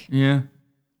think. Yeah.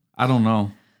 I don't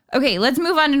know. Okay, let's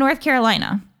move on to North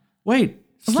Carolina. Wait,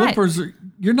 slippers.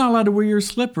 You're not allowed to wear your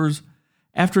slippers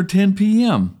after 10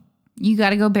 p.m. You got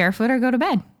to go barefoot or go to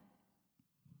bed.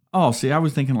 Oh, see, I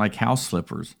was thinking like house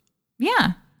slippers.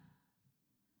 Yeah.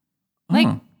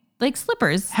 Like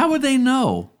slippers. How would they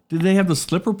know? Did they have the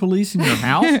slipper police in your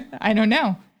house? I don't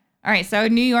know. All right, so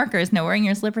New Yorkers, no wearing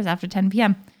your slippers after 10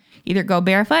 p.m. Either go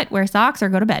barefoot, wear socks, or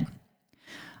go to bed.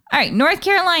 All right, North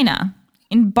Carolina.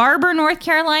 In Barber, North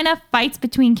Carolina, fights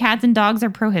between cats and dogs are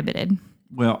prohibited.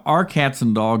 Well, our cats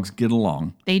and dogs get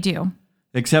along. They do.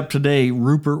 Except today,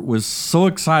 Rupert was so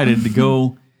excited to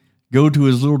go to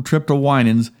his little trip to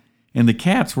Winans, and the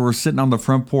cats were sitting on the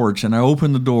front porch, and I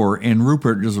opened the door, and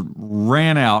Rupert just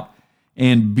ran out,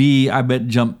 and I bet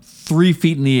jumped 3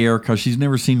 feet in the air because she's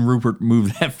never seen Rupert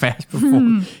move that fast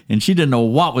before, and she didn't know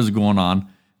what was going on.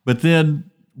 But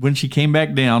then when she came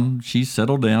back down, she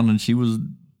settled down, and she was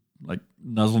like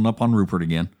nuzzling up on Rupert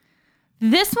again.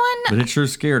 This one... But it sure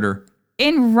scared her.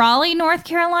 In Raleigh, North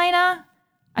Carolina,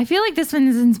 I feel like this one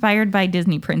is inspired by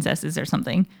Disney princesses or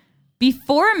something.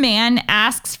 Before a man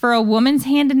asks for a woman's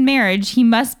hand in marriage, he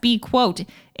must be, quote,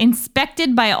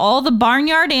 inspected by all the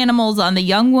barnyard animals on the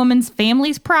young woman's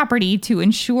family's property to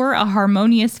ensure a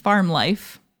harmonious farm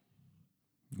life.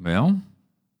 Well.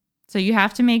 So you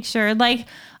have to make sure, like,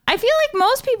 I feel like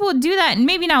most people would do that, and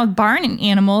maybe not with barn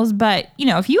animals, but, you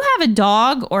know, if you have a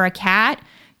dog or a cat,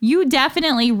 you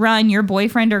definitely run your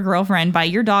boyfriend or girlfriend by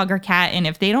your dog or cat, and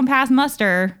if they don't pass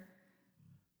muster,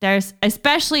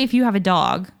 especially if you have a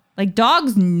dog. Like,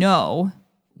 dogs know.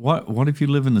 What if you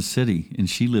live in the city and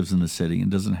she lives in the city and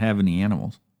doesn't have any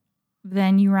animals?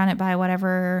 Then you run it by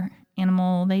whatever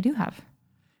animal they do have.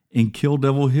 In Kill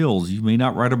Devil Hills, you may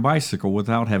not ride a bicycle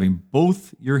without having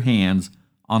both your hands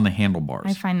on the handlebars.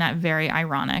 I find that very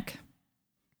ironic.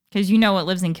 Because you know what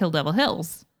lives in Kill Devil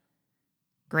Hills.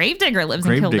 Gravedigger lives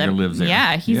in Kill Devil. Gravedigger lives there.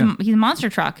 Yeah, he's a monster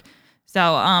truck. So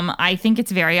I think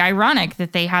it's very ironic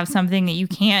that they have something that you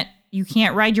can't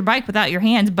ride your bike without your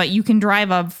hands, but you can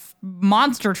drive a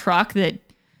monster truck that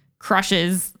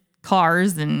crushes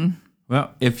cars and...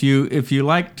 Well, if you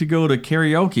like to go to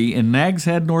karaoke in Nags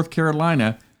Head, North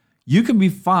Carolina, you can be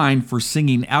fined for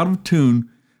singing out of tune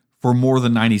for more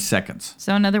than 90 seconds.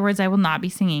 So in other words, I will not be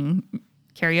singing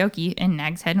karaoke in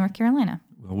Nags Head, North Carolina.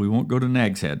 Well, we won't go to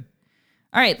Nags Head.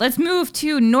 All right, let's move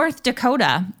to North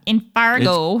Dakota in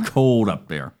Fargo. It's cold up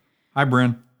there. Hi,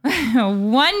 Bryn.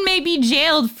 One may be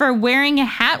jailed for wearing a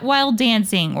hat while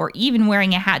dancing, or even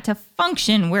wearing a hat to a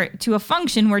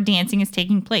function where dancing is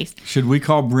taking place. Should we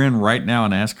call Bryn right now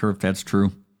and ask her if that's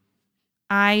true?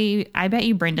 I bet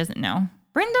you Bryn doesn't know.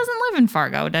 Bryn doesn't live in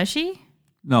Fargo, does she?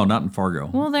 No, not in Fargo.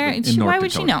 Well, why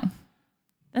would she know?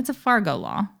 That's a Fargo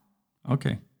law.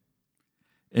 Okay.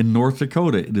 In North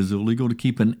Dakota, it is illegal to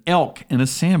keep an elk in a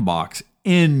sandbox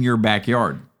in your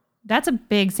backyard. That's a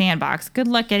big sandbox. Good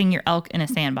luck getting your elk in a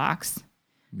sandbox.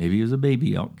 Maybe it was a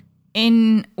baby elk.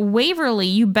 In Waverly,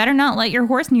 you better not let your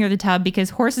horse near the tub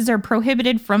because horses are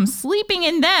prohibited from sleeping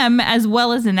in them as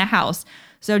well as in the house.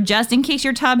 So just in case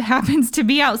your tub happens to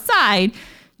be outside,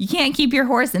 you can't keep your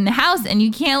horse in the house and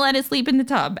you can't let it sleep in the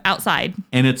tub outside.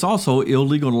 And it's also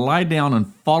illegal to lie down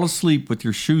and fall asleep with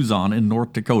your shoes on in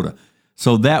North Dakota.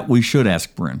 So that we should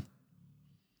ask Bryn.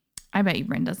 I bet you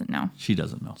Bryn doesn't know. She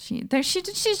doesn't know.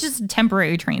 She's just a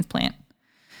temporary transplant.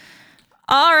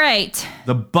 All right.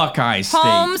 The Buckeye State.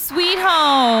 Home sweet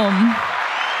home.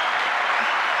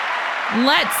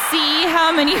 Let's see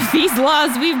how many of these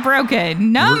laws we've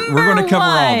broken. We're going to cover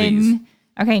all these.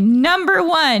 Okay, number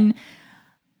 1.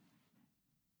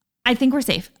 I think we're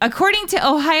safe. According to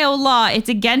Ohio law, it's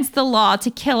against the law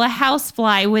to kill a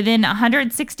housefly within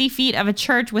 160 feet of a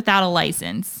church without a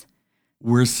license.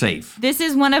 We're safe. This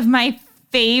is one of my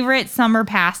favorite summer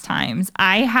pastimes.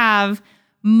 I have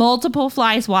multiple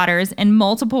fly swatters in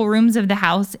multiple rooms of the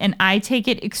house, and I take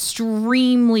it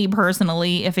extremely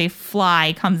personally if a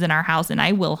fly comes in our house, and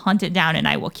I will hunt it down and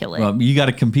I will kill it. You got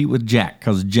to compete with Jack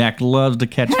because Jack loves to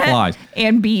catch flies.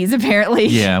 And bees, apparently.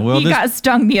 Yeah, well, he got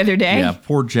stung the other day. Yeah,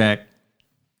 poor Jack.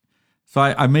 So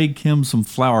I made Kim some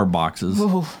flower boxes.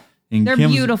 Ooh, and they're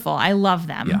beautiful. I love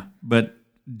them. Yeah, but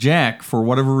Jack, for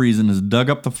whatever reason, has dug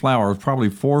up the flowers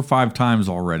probably 4 or 5 times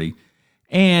already.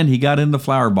 And he got in the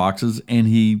flower boxes and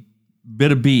he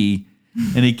bit a bee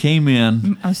and he came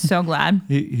in. I was so glad.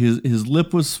 His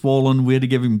lip was swollen. We had to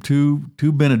give him two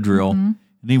Benadryl and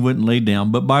he went and laid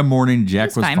down. But by morning,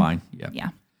 Jack was fine.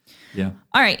 Yeah. Yeah.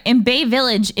 All right. In Bay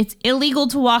Village, it's illegal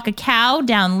to walk a cow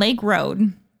down Lake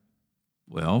Road.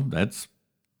 Well, that's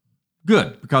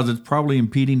good because it's probably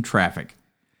impeding traffic.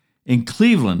 In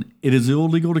Cleveland, it is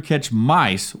illegal to catch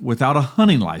mice without a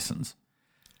hunting license.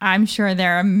 I'm sure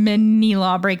there are many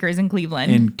lawbreakers in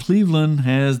Cleveland. And Cleveland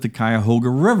has the Cuyahoga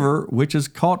River, which has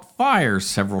caught fire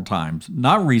several times.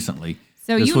 Not recently.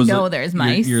 So there's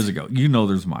mice. Years ago. You know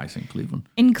there's mice in Cleveland.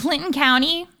 In Clinton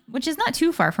County, which is not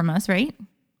too far from us, right?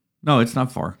 No, it's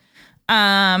not far.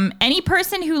 Any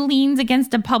person who leans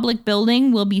against a public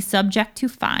building will be subject to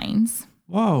fines.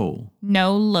 Whoa.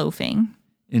 No loafing.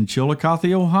 In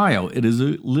Chillicothe, Ohio, it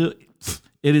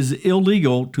is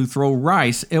illegal to throw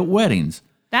rice at weddings.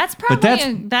 That's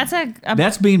probably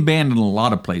that's being banned in a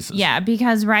lot of places. Yeah,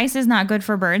 because rice is not good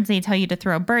for birds. They tell you to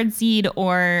throw bird seed,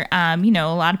 or a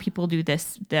lot of people do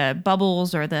the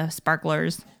bubbles or the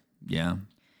sparklers. Yeah.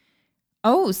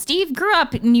 Oh, Steve grew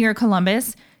up near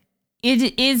Columbus.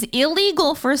 It is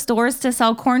illegal for stores to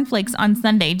sell cornflakes on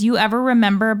Sunday. Do you ever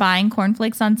remember buying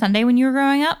cornflakes on Sunday when you were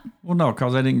growing up? Well, no,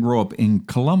 because I didn't grow up in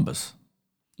Columbus.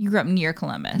 You grew up near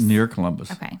Columbus. Near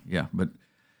Columbus. Okay. Yeah, but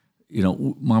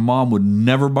my mom would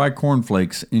never buy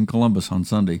cornflakes in Columbus on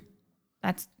Sunday.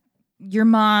 Your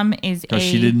mom is because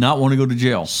she did not want to go to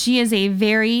jail. She is a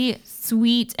very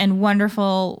sweet and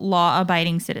wonderful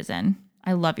law-abiding citizen.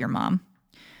 I love your mom.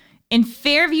 In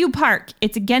Fairview Park,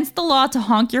 it's against the law to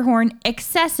honk your horn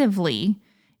excessively.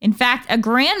 In fact, a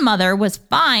grandmother was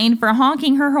fined for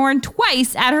honking her horn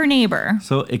twice at her neighbor.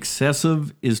 So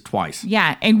excessive is twice.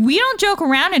 Yeah, and we don't joke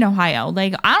around in Ohio.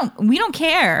 We don't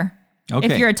care. Okay.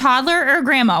 If you're a toddler or a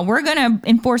grandma, we're going to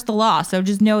enforce the law. So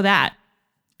just know that.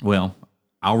 Well,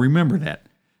 I'll remember that.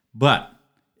 But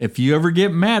if you ever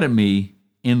get mad at me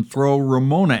and throw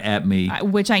Ramona at me,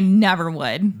 which I never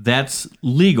would, that's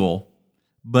legal.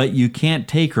 But you can't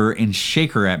take her and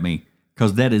shake her at me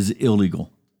because that is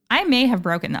illegal. I may have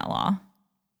broken that law.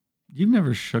 You've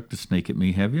never shook the snake at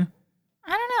me, have you?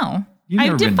 I don't know. You've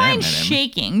never been defined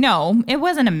shaking. No, it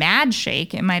wasn't a mad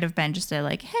shake. It might have been just a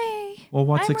hey. Well,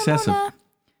 what's excessive? Ramona.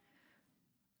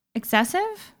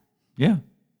 Excessive? Yeah.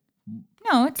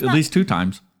 No, it's not. At least 2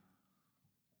 times.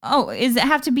 Oh, does it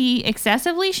have to be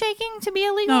excessively shaking to be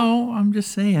illegal? No, I'm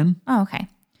just saying. Oh, okay.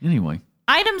 Anyway.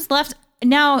 Items left.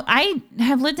 Now, I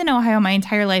have lived in Ohio my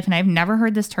entire life, and I've never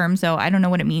heard this term, so I don't know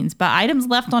what it means. But items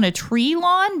left on a tree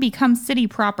lawn become city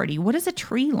property. What is a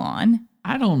tree lawn?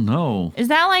 I don't know. Is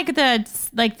that like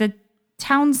the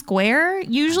town square?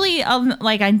 Usually,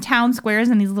 on town squares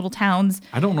in these little towns.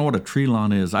 I don't know what a tree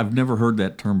lawn is. I've never heard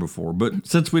that term before. But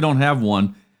since we don't have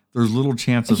one, there's little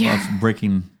chance of us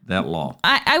breaking that law.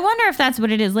 I wonder if that's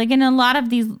what it is. Like in a lot of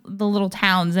the little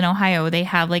towns in Ohio, they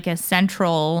have like a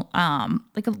central,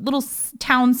 like a little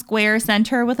town square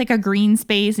center with like a green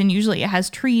space, and usually it has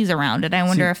trees around it. I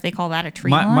wonder if they call that a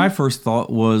tree lawn. My first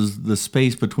thought was the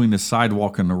space between the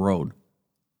sidewalk and the road.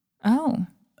 Oh.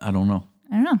 I don't know.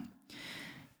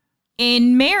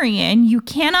 In Marion, you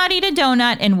cannot eat a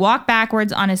donut and walk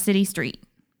backwards on a city street.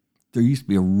 there used to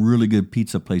be a really good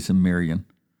pizza place in Marion.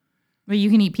 But you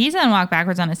can eat pizza and walk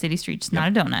backwards on a city street, just not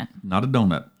a donut. Not a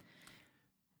donut.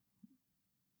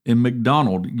 In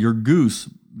McDonald, your goose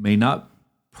may not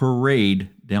parade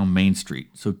down Main Street.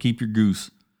 So keep your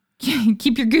goose.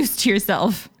 Keep your goose to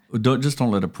yourself. Don't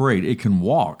let it parade. It can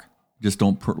walk. Just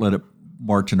don't let it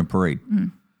march in a parade.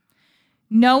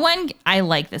 No one, I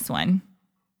like this one,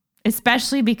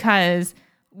 especially because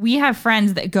we have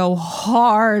friends that go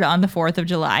hard on the 4th of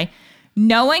July.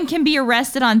 No one can be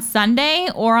arrested on Sunday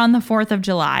or on the 4th of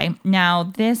July. Now,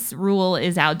 this rule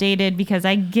is outdated because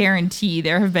I guarantee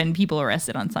there have been people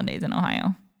arrested on Sundays in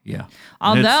Ohio. Yeah.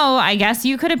 Although, I guess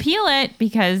you could appeal it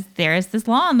because there's this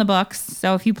law in the books.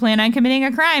 So if you plan on committing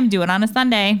a crime, do it on a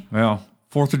Sunday. Well,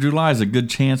 4th of July is a good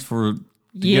chance to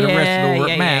get arrested over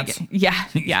at Matt's.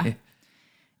 Yeah.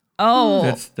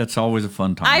 Oh. That's always a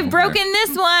fun time. I've broken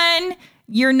this one.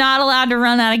 You're not allowed to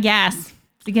run out of gas.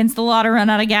 It's against the law to run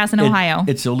out of gas in Ohio.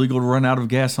 It's illegal to run out of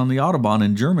gas on the Autobahn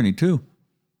in Germany, too.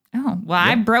 Oh, well,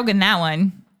 I've broken that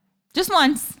one. Just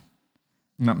once.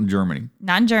 Not in Germany.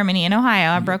 Not in Germany. In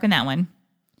Ohio, I've broken that one.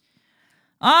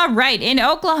 All right. In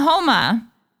Oklahoma,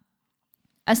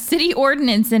 a city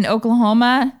ordinance in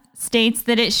Oklahoma states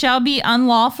that it shall be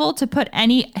unlawful to put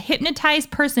any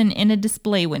hypnotized person in a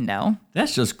display window.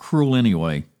 That's just cruel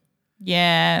anyway.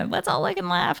 Yeah, let's all look and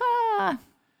laugh.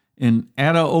 In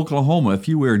Ada, Oklahoma, if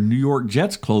you wear New York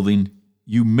Jets clothing,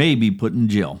 you may be put in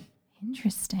jail.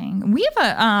 Interesting. We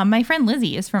have my friend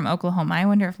Lizzie is from Oklahoma. I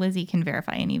wonder if Lizzie can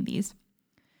verify any of these.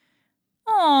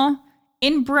 Aw.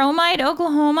 In Bromide,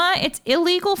 Oklahoma, it's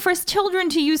illegal for children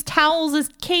to use towels as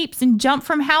capes and jump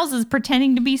from houses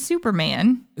pretending to be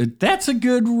Superman. That's a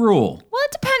good rule. Well,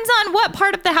 it depends on what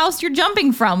part of the house you're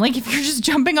jumping from. Like, if you're just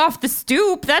jumping off the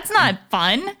stoop, that's not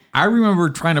fun. I remember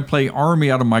trying to play Army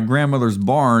out of my grandmother's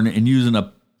barn and using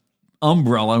a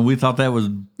umbrella, and we thought that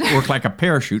would work like a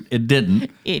parachute. It didn't.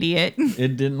 Idiot.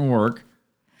 It didn't work.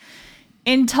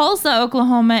 In Tulsa,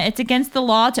 Oklahoma, it's against the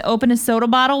law to open a soda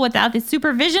bottle without the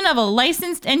supervision of a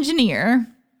licensed engineer.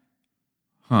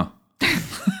 Huh.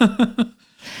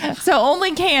 So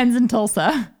only cans in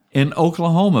Tulsa. In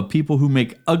Oklahoma, people who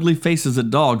make ugly faces at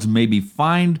dogs may be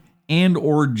fined and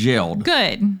or jailed.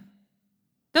 Good.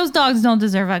 Those dogs don't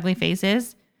deserve ugly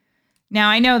faces. Now,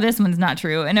 I know this one's not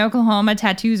true. In Oklahoma,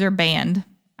 tattoos are banned.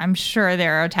 I'm sure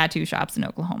there are tattoo shops in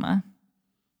Oklahoma.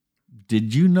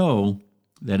 Did you know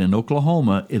that in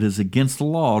Oklahoma, it is against the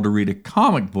law to read a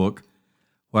comic book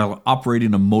while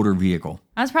operating a motor vehicle?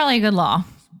 That's probably a good law.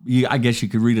 I guess you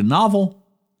could read a novel,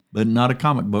 but not a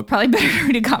comic book. Probably better to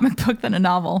read a comic book than a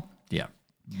novel. Yeah.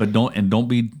 But don't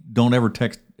ever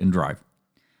text and drive.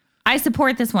 I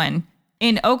support this one.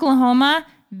 In Oklahoma,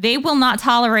 they will not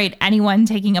tolerate anyone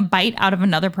taking a bite out of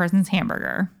another person's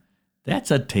hamburger.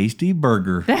 That's a tasty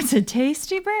burger. That's a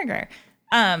tasty burger.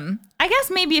 I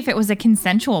guess maybe if it was a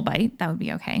consensual bite, that would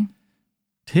be okay.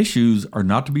 Tissues are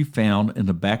not to be found in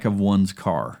the back of one's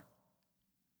car.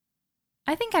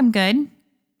 I think I'm good.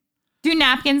 Do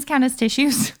napkins count as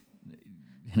tissues?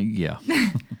 Yeah.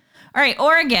 All right,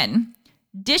 Oregon.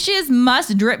 Dishes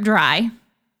must drip dry.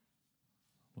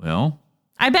 Well,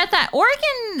 I bet that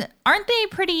Oregon, aren't they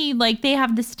pretty, like, they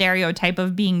have the stereotype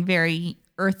of being very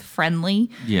earth friendly.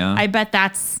 yeah. I bet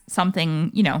that's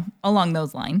something, along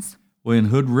those lines. Well, in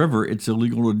Hood River, it's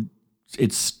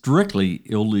strictly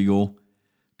illegal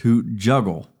to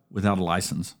juggle without a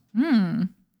license.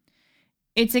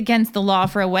 It's against the law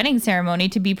for a wedding ceremony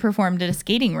to be performed at a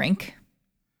skating rink.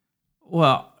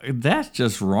 Well, that's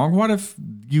just wrong. What if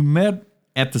you met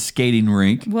at the skating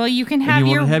rink? Well, you can and have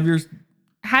you want to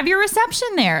have your reception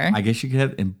there. I guess you could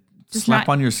have and Just slap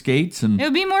not- on your skates and It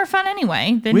would be more fun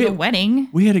anyway than the wedding.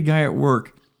 We had a guy at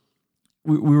work.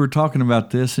 We were talking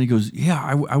about this, and he goes, "Yeah,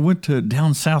 I went to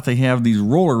down south. They have these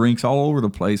roller rinks all over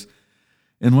the place."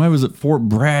 And when I was at Fort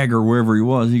Bragg or wherever he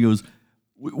was, he goes,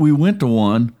 "We went to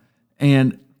one,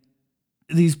 and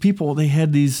these people they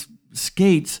had these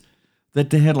skates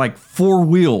that they had like 4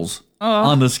 wheels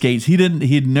on the skates.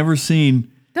 He'd never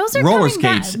seen Those are roller coming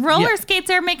back. skates. Roller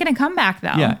skates are making a comeback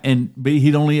though. Yeah, but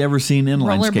he'd only ever seen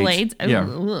inline Roller skates. blades. Yeah,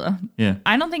 Ugh. yeah.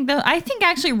 I don't think I think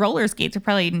actually roller skates are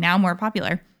probably now more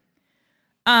popular.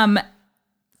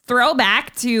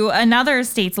 Throwback to another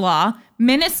state's law,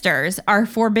 ministers are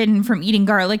forbidden from eating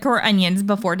garlic or onions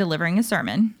before delivering a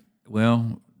sermon.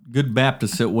 Well, good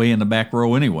Baptists sit way in the back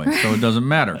row anyway, so it doesn't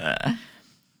matter.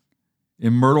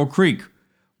 In Myrtle Creek,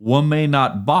 one may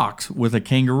not box with a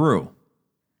kangaroo.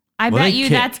 I Well, bet they you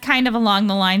kick. that's kind of along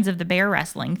the lines of the bear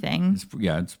wrestling thing.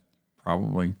 It's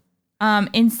probably.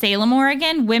 In Salem,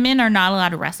 Oregon, women are not allowed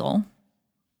to wrestle.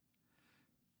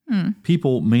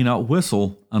 People may not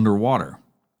whistle underwater.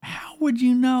 Ow. would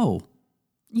you know?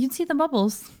 You'd see the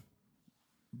bubbles.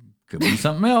 Could be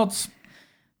something else.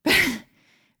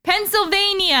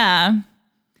 Pennsylvania.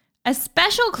 A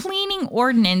special cleaning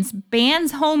ordinance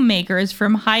bans homemakers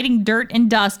from hiding dirt and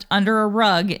dust under a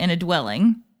rug in a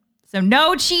dwelling. So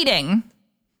no cheating.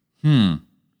 Who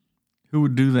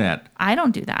would do that? I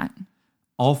don't do that.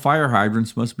 All fire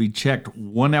hydrants must be checked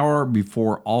 1 hour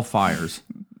before all fires.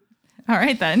 All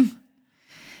right, then.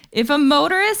 If a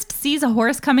motorist sees a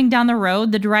horse coming down the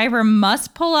road, the driver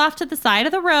must pull off to the side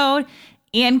of the road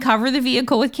and cover the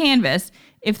vehicle with canvas.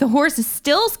 If the horse is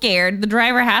still scared, the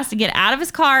driver has to get out of his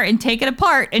car and take it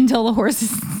apart until the horse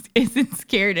isn't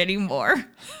scared anymore.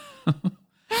 Can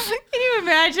you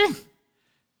imagine?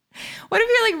 What if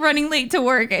you're like running late to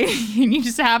work and you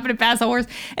just happen to pass a horse?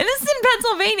 And this is in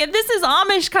Pennsylvania. This is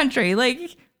Amish country.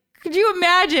 Like, could you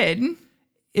imagine?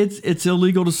 It's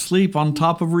illegal to sleep on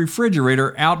top of a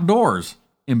refrigerator outdoors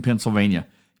in Pennsylvania.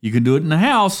 You can do it in the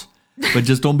house, but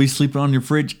just don't be sleeping on your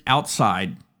fridge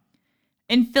outside.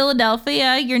 In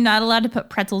Philadelphia, you're not allowed to put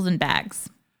pretzels in bags.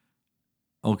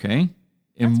 Okay.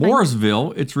 In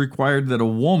Morrisville, it's required that a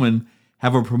woman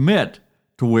have a permit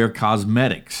to wear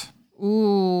cosmetics.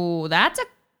 Ooh, that's a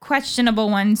questionable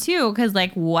one too, because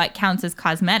like what counts as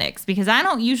cosmetics? Because I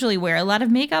don't usually wear a lot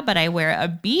of makeup, but I wear a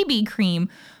BB cream,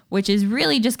 which is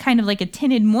really just kind of like a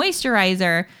tinted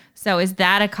moisturizer. So is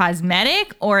that a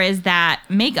cosmetic or is that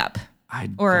makeup? I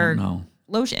or don't know.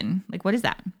 Lotion? Like what is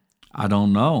that? I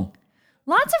don't know.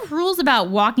 Lots of rules about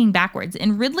walking backwards.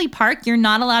 In Ridley Park, you're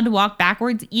not allowed to walk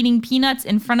backwards eating peanuts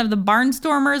in front of the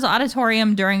Barnstormers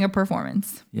Auditorium during a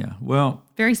performance. Yeah, well,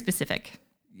 Very specific.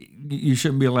 you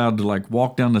shouldn't be allowed to like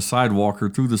walk down the sidewalk or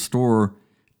through the store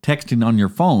texting on your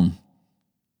phone.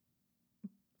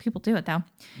 People do it though.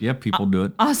 Yeah, people do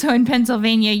it. Also in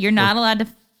Pennsylvania, you're not allowed to...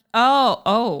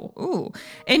 ooh.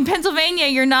 In Pennsylvania,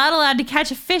 you're not allowed to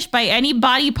catch a fish by any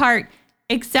body part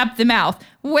except the mouth,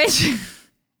 which...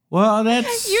 Well,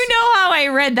 that's... You know how I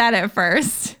read that at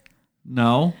first.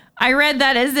 No. I read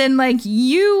that as in like,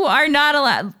 you are not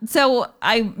allowed... So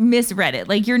I misread it.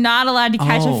 Like, you're not allowed to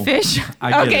catch a fish.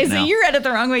 I get okay, it so now. you read it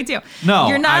the wrong way too. No,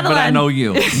 you're not allowed... but I know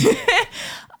you.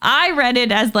 I read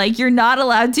it as like, you're not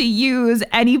allowed to use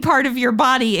any part of your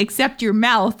body except your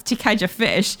mouth to catch a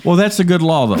fish. Well, that's a good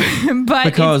law though. But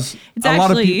because it's a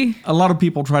actually... lot of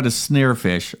people try to snare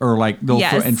fish or like they'll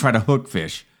Yes. and try to hook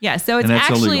fish. Yeah, so it's And that's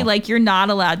actually illegal. like you're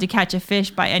not allowed to catch a fish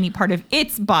by any part of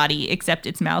its body except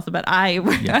its mouth. But I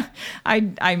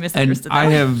misunderstood And that. I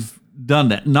have done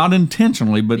that, not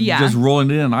intentionally, but Yeah. just rolling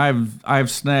it in.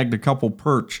 I've snagged a couple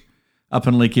perch up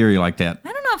in Lake Erie like that.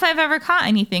 I don't know if I've ever caught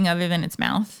anything other than its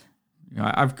mouth.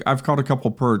 I've caught a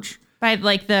couple perch. By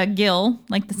like the gill,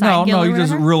 like the side gill. No, or you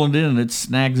just whatever? reel it in and it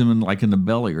snags them in like in the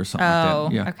belly or something Oh,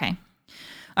 like that. Yeah. okay.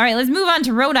 All right, let's move on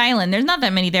to Rhode Island. There's not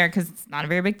that many there because it's not a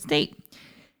very big state.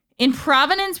 In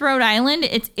Providence, Rhode Island,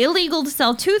 it's illegal to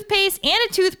sell toothpaste and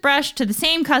a toothbrush to the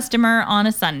same customer on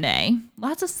a Sunday.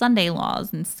 Lots of Sunday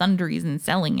laws and sundries and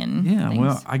selling and Yeah, things.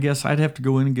 well, I guess I'd have to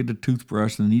go in and get a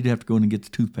toothbrush and then you'd have to go in and get the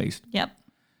toothpaste. Yep.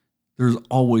 There's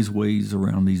always ways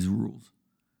around these rules.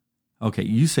 Okay,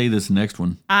 you say this next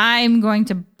one. I'm going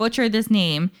to butcher this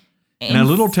name. In a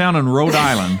little town in Rhode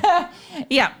Island.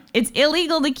 Yeah, it's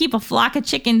illegal to keep a flock of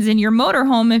chickens in your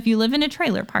motorhome if you live in a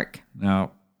trailer park.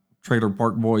 Now, trailer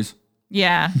park boys.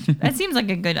 Yeah, that seems like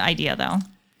a good idea, though.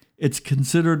 It's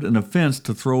considered an offense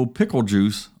to throw pickle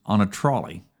juice on a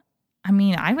trolley. I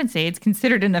mean, I would say it's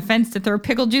considered an offense to throw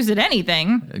pickle juice at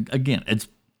anything. Again, it's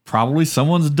probably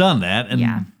someone's done that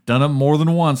and done it more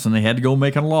than once, and they had to go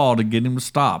make a law to get him to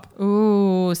stop.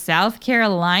 Ooh, South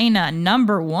Carolina,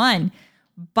 number 1.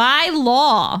 By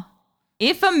law,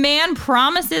 if a man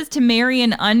promises to marry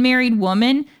an unmarried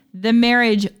woman, the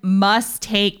marriage must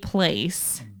take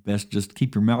place. Best just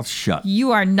keep your mouth shut.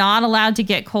 You are not allowed to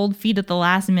get cold feet at the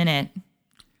last minute.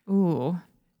 Ooh.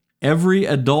 Every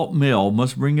adult male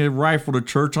must bring a rifle to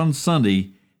church on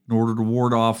Sunday in order to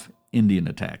ward off Indian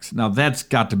attacks. Now, that's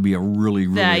got to be a really,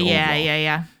 really old law.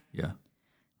 Yeah.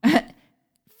 Yeah.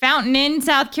 Fountain Inn,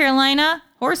 South Carolina,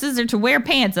 horses are to wear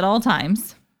pants at all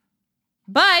times.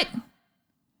 But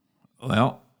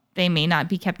Well, they may not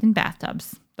be kept in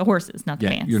bathtubs. The horses, not the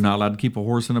yeah, pants. you're not allowed to keep a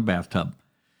horse in a bathtub.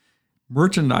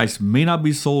 Merchandise may not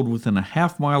be sold within a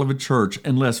half mile of a church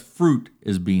unless fruit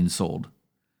is being sold.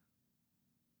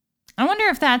 I wonder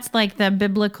if that's like the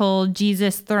biblical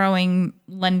Jesus throwing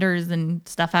lenders and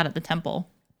stuff out at the temple.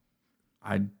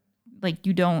 Like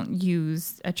you don't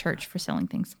use a church for selling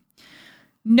things.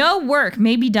 No work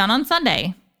may be done on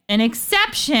Sunday. An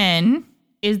exception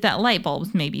is that light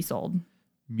bulbs may be sold.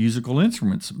 Musical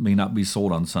instruments may not be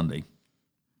sold on Sunday.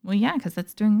 Well, yeah, because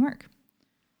that's doing work.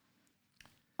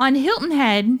 On Hilton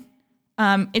Head,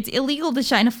 it's illegal to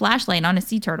shine a flashlight on a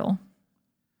sea turtle.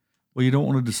 Well, you don't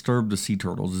want to disturb the sea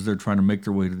turtles as they're trying to make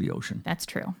their way to the ocean. That's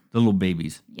true. The little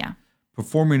babies. Yeah.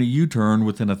 Performing a U-turn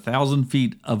within 1,000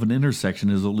 feet of an intersection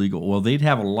is illegal. Well, they'd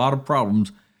have a lot of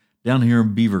problems down here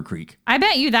in Beaver Creek. I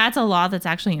bet you that's a law that's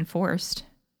actually enforced.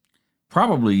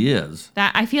 Probably is.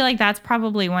 That I feel like that's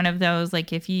probably one of those,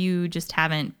 like, if you just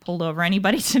haven't pulled over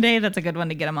anybody today, that's a good one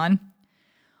to get them on.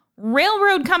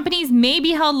 Railroad companies may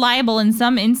be held liable in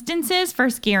some instances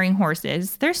for scaring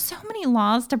horses. There's so many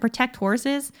laws to protect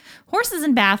horses. Horses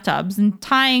in bathtubs and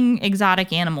tying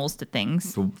exotic animals to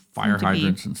things. So fire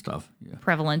hydrants and stuff. Yeah.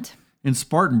 Prevalent. In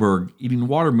Spartanburg, eating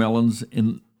watermelons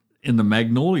in the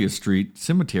Magnolia Street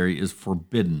Cemetery is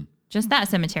forbidden. Just that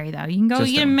cemetery, though. You can go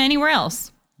Just eat that them one. anywhere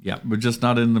else. Yeah, but just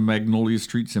not in the Magnolia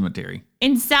Street Cemetery.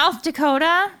 In South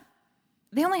Dakota,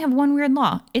 they only have one weird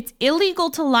law. It's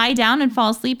illegal to lie down and fall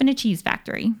asleep in a cheese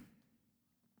factory.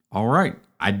 All right.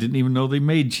 I didn't even know they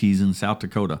made cheese in South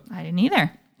Dakota. I didn't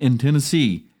either. In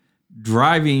Tennessee,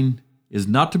 driving is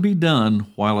not to be done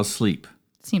while asleep.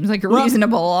 Seems like a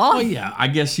reasonable law. Oh, yeah. I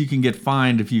guess you can get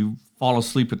fined if you fall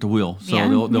asleep at the wheel. So Yeah,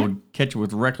 they'll catch you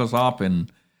with reckless op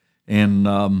and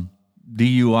DUI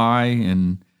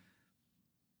and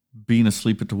being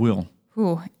asleep at the wheel.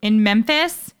 Ooh. In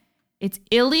Memphis, it's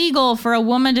illegal for a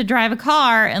woman to drive a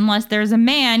car unless there's a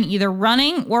man either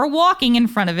running or walking in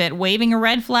front of it, waving a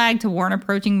red flag to warn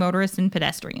approaching motorists and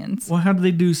pedestrians. Well, how do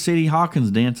they do Sadie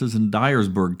Hawkins dances in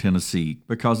Dyersburg, Tennessee?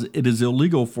 Because it is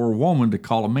illegal for a woman to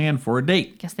call a man for a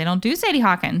date. Guess they don't do Sadie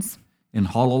Hawkins. And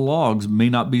hollow logs may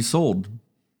not be sold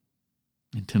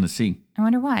in Tennessee. I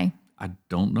wonder why. I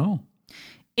don't know.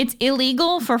 It's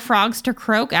illegal for frogs to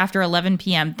croak after 11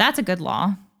 p.m. That's a good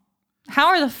law. How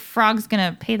are the frogs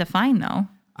going to pay the fine, though?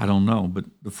 I don't know, but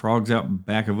the frogs out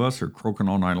back of us are croaking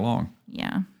all night long.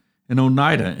 Yeah. In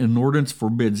Oneida, an ordinance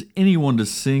forbids anyone to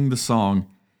sing the song,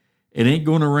 "It Ain't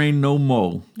Gonna Rain No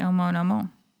Mo." No more, no more.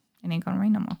 It ain't going to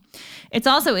rain no more. It's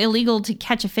also illegal to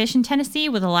catch a fish in Tennessee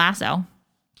with a lasso,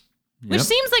 which Yep.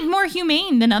 seems like more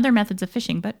humane than other methods of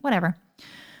fishing, but whatever.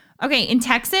 Okay, in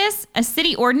Texas, a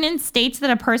city ordinance states that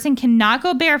a person cannot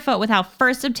go barefoot without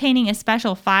first obtaining a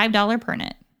special $5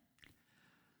 permit.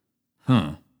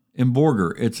 In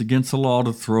Borger, it's against the law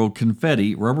to throw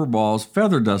confetti, rubber balls,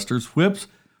 feather dusters, whips,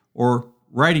 or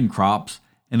riding crops,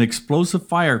 and explosive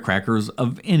firecrackers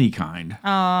of any kind. Oh,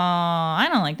 I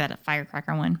don't like that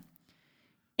firecracker one.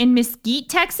 In Mesquite,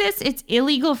 Texas, it's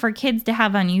illegal for kids to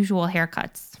have unusual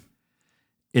haircuts.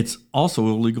 It's also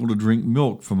illegal to drink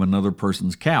milk from another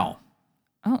person's cow.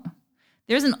 Oh.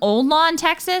 There's an old law in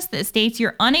Texas that states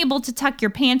you're unable to tuck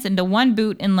your pants into one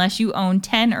boot unless you own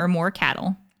 10 or more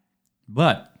cattle.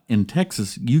 But in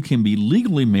Texas, you can be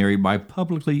legally married by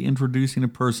publicly introducing a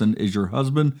person as your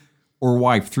husband or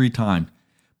wife 3 times.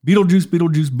 Beetlejuice,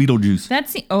 Beetlejuice,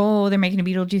 Beetlejuice. They're making a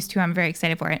Beetlejuice too. I'm very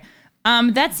excited for it.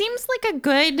 That seems like a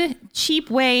good, cheap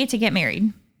way to get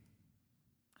married.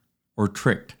 Or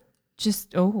tricked.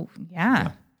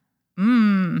 Yeah.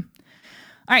 All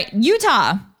right,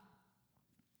 Utah.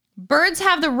 Birds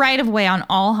have the right of way on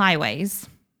all highways.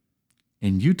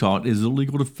 In Utah, it is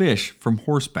illegal to fish from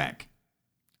horseback.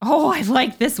 Oh, I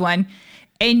like this one.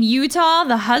 In Utah,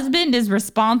 the husband is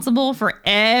responsible for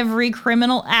every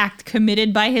criminal act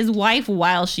committed by his wife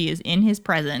while she is in his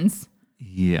presence.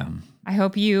 Yeah. I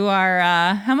hope you are,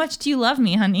 how much do you love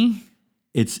me, honey?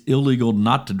 It's illegal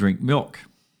not to drink milk.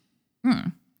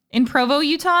 In Provo,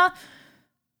 Utah,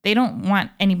 they don't want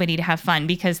anybody to have fun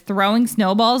because throwing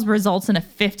snowballs results in a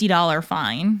 $50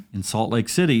 fine. In Salt Lake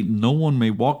City, no one may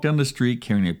walk down the street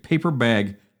carrying a paper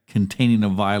bag containing a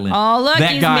violin. Oh, look,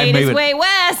 he's made his way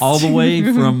west. All the way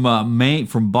from Maine,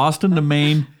 from Boston to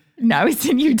Maine Now he's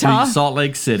in Utah. to Salt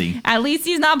Lake City. At least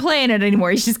he's not playing it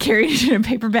anymore. He's just carrying it in a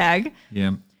paper bag.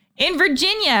 Yeah. In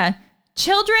Virginia,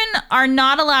 children are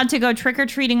not allowed to go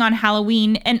trick-or-treating on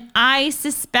Halloween, and I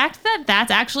suspect that that's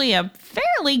actually a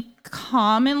fairly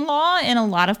common law in a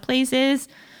lot of places,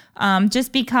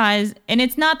 just because, and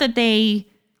it's not that they,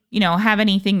 have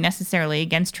anything necessarily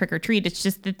against trick-or-treat, it's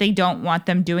just that they don't want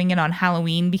them doing it on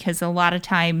Halloween because a lot of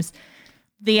times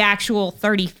the actual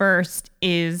 31st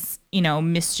is,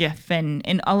 mischief,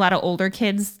 and a lot of older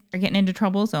kids are getting into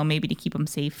trouble, so maybe to keep them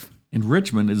safe. In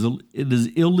Richmond, it is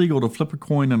illegal to flip a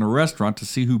coin in a restaurant to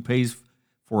see who pays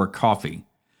for a coffee.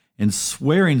 And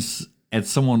swearing at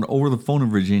someone over the phone in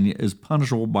Virginia is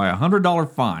punishable by a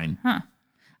 $100 fine.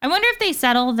 I wonder if they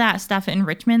settle that stuff in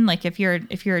Richmond. Like if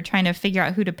you're trying to figure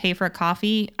out who to pay for a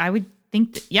coffee, I would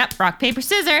think, rock, paper,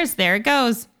 scissors. There it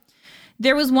goes.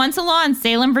 There was once a law in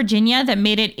Salem, Virginia that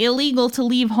made it illegal to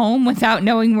leave home without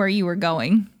knowing where you were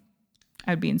going.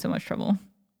 I would be in so much trouble.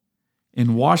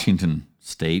 In Washington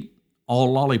state,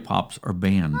 all lollipops are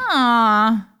banned.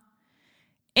 Aww.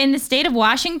 In the state of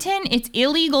Washington, it's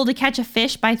illegal to catch a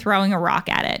fish by throwing a rock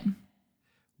at it.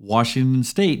 Washington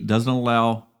state doesn't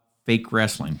allow fake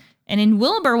wrestling. And in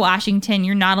Wilbur, Washington,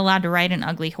 you're not allowed to ride an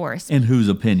ugly horse. In whose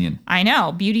opinion? I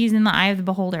know. Beauty is in the eye of the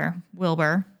beholder,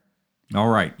 Wilbur. All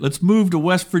right, let's move to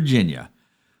West Virginia.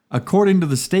 According to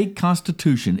the state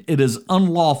constitution, it is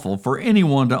unlawful for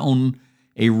anyone to own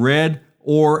a red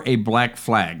or a black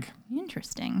flag.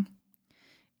 Interesting.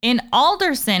 In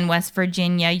Alderson, West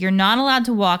Virginia, you're not allowed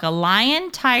to walk a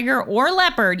lion, tiger, or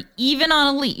leopard, even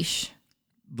on a leash.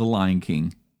 The Lion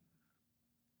King.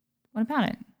 What about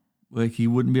it? Well, he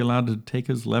wouldn't be allowed to take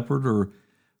his leopard or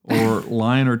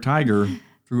lion or tiger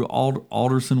through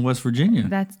Alderson, West Virginia.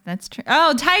 That's true.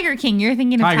 Oh, Tiger King. You're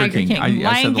thinking of Tiger King. I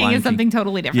Lion King Lion is something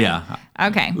totally different. Yeah.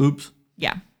 Okay. Oops.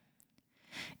 Yeah.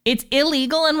 It's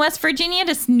illegal in West Virginia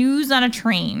to snooze on a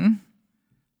train.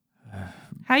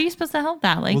 How are you supposed to help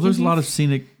that? Well, there's a lot of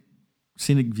scenic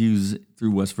views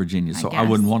through West Virginia, so I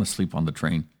wouldn't want to sleep on the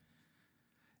train.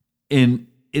 And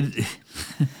it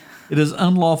is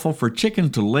unlawful for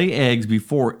chickens to lay eggs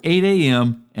before 8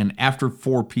 a.m. and after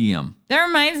 4 p.m. That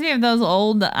reminds me of those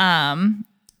old,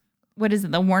 what is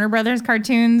it, the Warner Brothers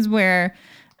cartoons where,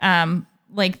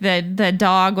 like the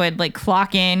dog would like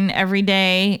clock in every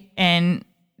day, and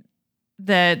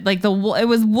it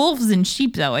was wolves and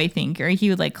sheep though, I think, or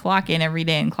he would like clock in every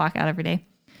day and clock out every day.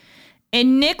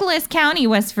 In Nicholas County,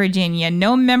 West Virginia,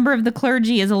 no member of the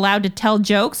clergy is allowed to tell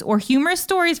jokes or humorous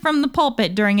stories from the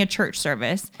pulpit during a church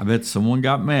service. I bet someone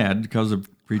got mad because of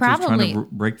preachers trying to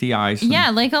break the ice.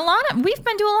 Yeah, like we've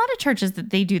been to a lot of churches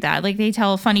that they do that. Like they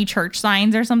tell funny church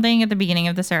signs or something at the beginning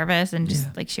of the service and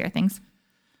just like share things.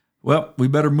 Well, we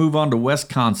better move on to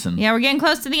Wisconsin. Yeah, we're getting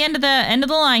close to the end of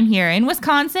the line here. In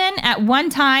Wisconsin, at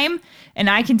one time, and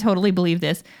I can totally believe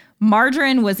this,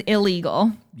 margarine was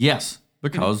illegal. Yes,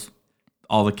 because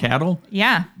all the cattle.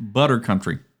 Yeah. Butter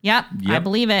country. Yep, I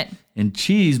believe it. And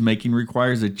cheese making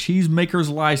requires a cheesemaker's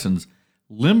license.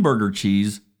 Limburger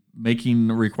cheese making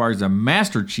requires a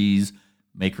master cheese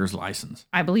maker's license.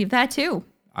 I believe that too.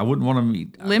 I wouldn't want to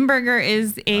eat. Limburger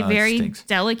is a very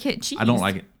delicate cheese. I don't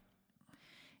like it.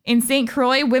 In St.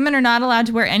 Croix, women are not allowed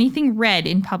to wear anything red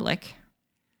in public.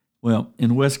 Well,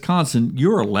 in Wisconsin,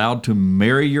 you're allowed to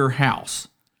marry your house.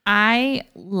 I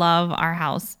love our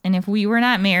house. And if we were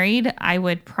not married, I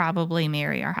would probably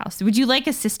marry our house. Would you like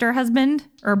a sister husband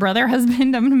or a brother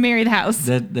husband? I'm going to marry the house.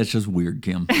 That's just weird,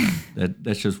 Kim.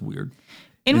 That's just weird.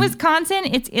 In Wisconsin,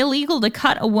 it's illegal to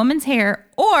cut a woman's hair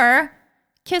or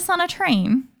kiss on a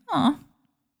train. Aw.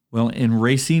 Well, in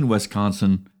Racine,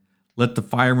 Wisconsin, let the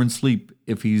fireman sleep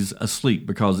if he's asleep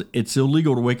because it's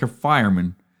illegal to wake a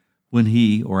fireman when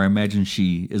he, or I imagine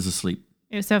she, is asleep.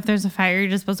 So if there's a fire, you're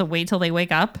just supposed to wait till they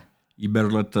wake up? You better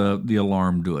let the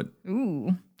alarm do it.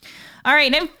 Ooh. All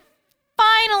right. And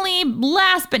finally,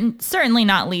 last but certainly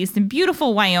not least, in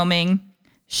beautiful Wyoming,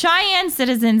 Cheyenne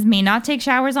citizens may not take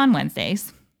showers on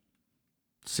Wednesdays.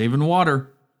 Saving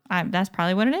water. That's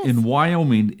probably what it is. In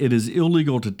Wyoming, it is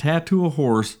illegal to tattoo a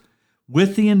horse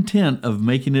with the intent of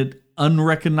making it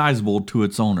unrecognizable to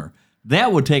its owner.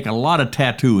 That would take a lot of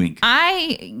tattoo ink.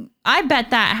 I bet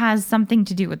that has something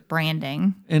to do with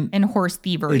branding and horse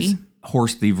thievery. It's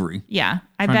horse thievery. Yeah,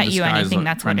 I bet you anything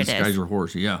that's what it is. Trying to disguise your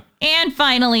horse, yeah. And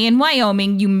finally, in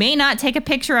Wyoming, you may not take a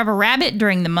picture of a rabbit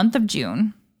during the month of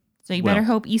June. So you better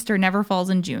hope Easter never falls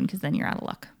in June because then you're out of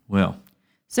luck. Well.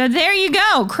 So there you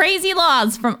go. Crazy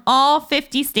laws from all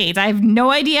 50 states. I have no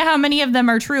idea how many of them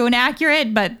are true and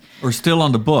accurate, but... Or still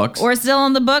on the books.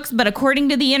 But according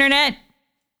to the internet...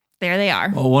 There they are.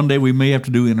 Well, one day we may have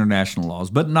to do international laws,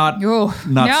 but not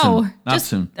soon. Not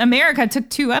soon. America took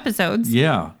 2 episodes.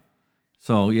 Yeah.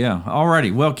 So, yeah. All righty.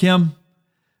 Well, Kim,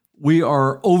 we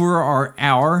are over our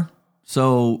hour.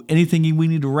 So anything we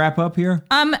need to wrap up here?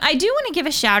 I do want to give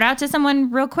a shout out to someone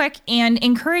real quick and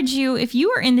encourage you, if you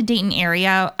are in the Dayton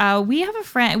area, we have a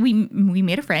friend, we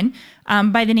made a friend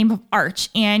by the name of Arch,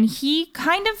 and he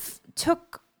kind of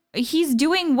he's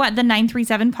doing what the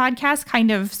 937 podcast kind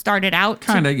of started out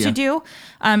to do.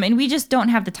 And we just don't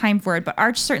have the time for it, but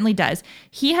Arch certainly does.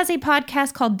 He has a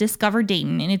podcast called Discover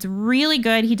Dayton, and it's really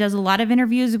good. He does a lot of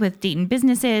interviews with Dayton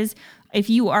businesses. If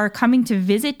you are coming to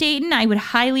visit Dayton, I would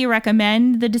highly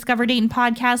recommend the Discover Dayton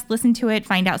podcast. Listen to it,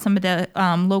 find out some of the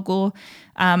local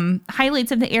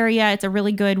highlights of the area. It's a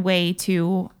really good way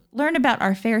to learn about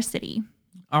our fair city.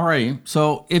 All right.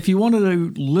 So if you wanted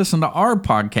to listen to our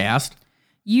podcast,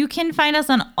 you can find us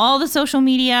on all the social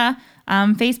media,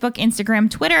 Facebook, Instagram,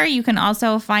 Twitter. You can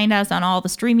also find us on all the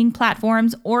streaming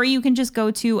platforms, or you can just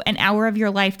go to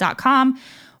anhourofyourlife.com,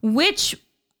 which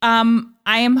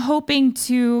I am hoping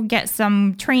to get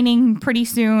some training pretty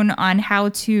soon on how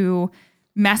to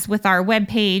mess with our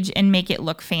webpage and make it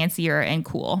look fancier and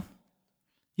cool.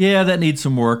 Yeah, that needs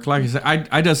some work. Like I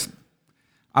said,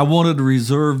 I wanted to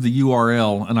reserve the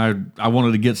URL, and I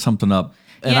wanted to get something up.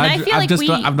 And Yeah, and I feel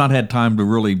like I've not had time to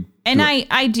really. And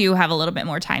I do have a little bit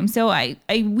more time. So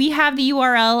we have the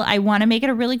URL. I want to make it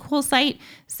a really cool site.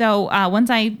 So once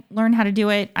I learn how to do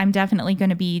it, I'm definitely going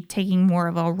to be taking more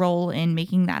of a role in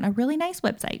making that a really nice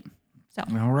website. So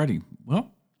Alrighty.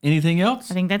 Well, anything else?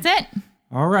 I think that's it.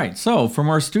 All right. So from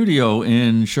our studio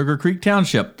in Sugar Creek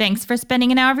Township. Thanks for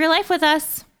spending an hour of your life with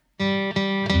us.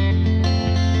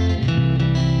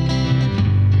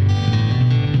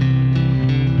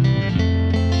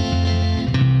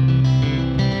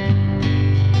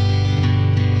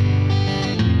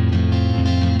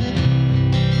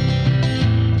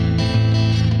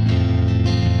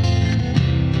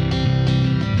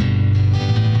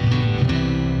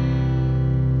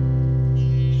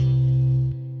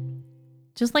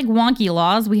 Just like wonky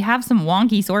laws, we have some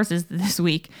wonky sources this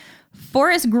week.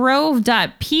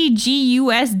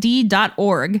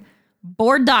 forestgrove.pgusd.org,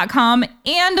 board.com,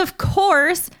 and of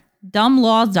course,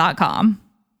 dumblaws.com.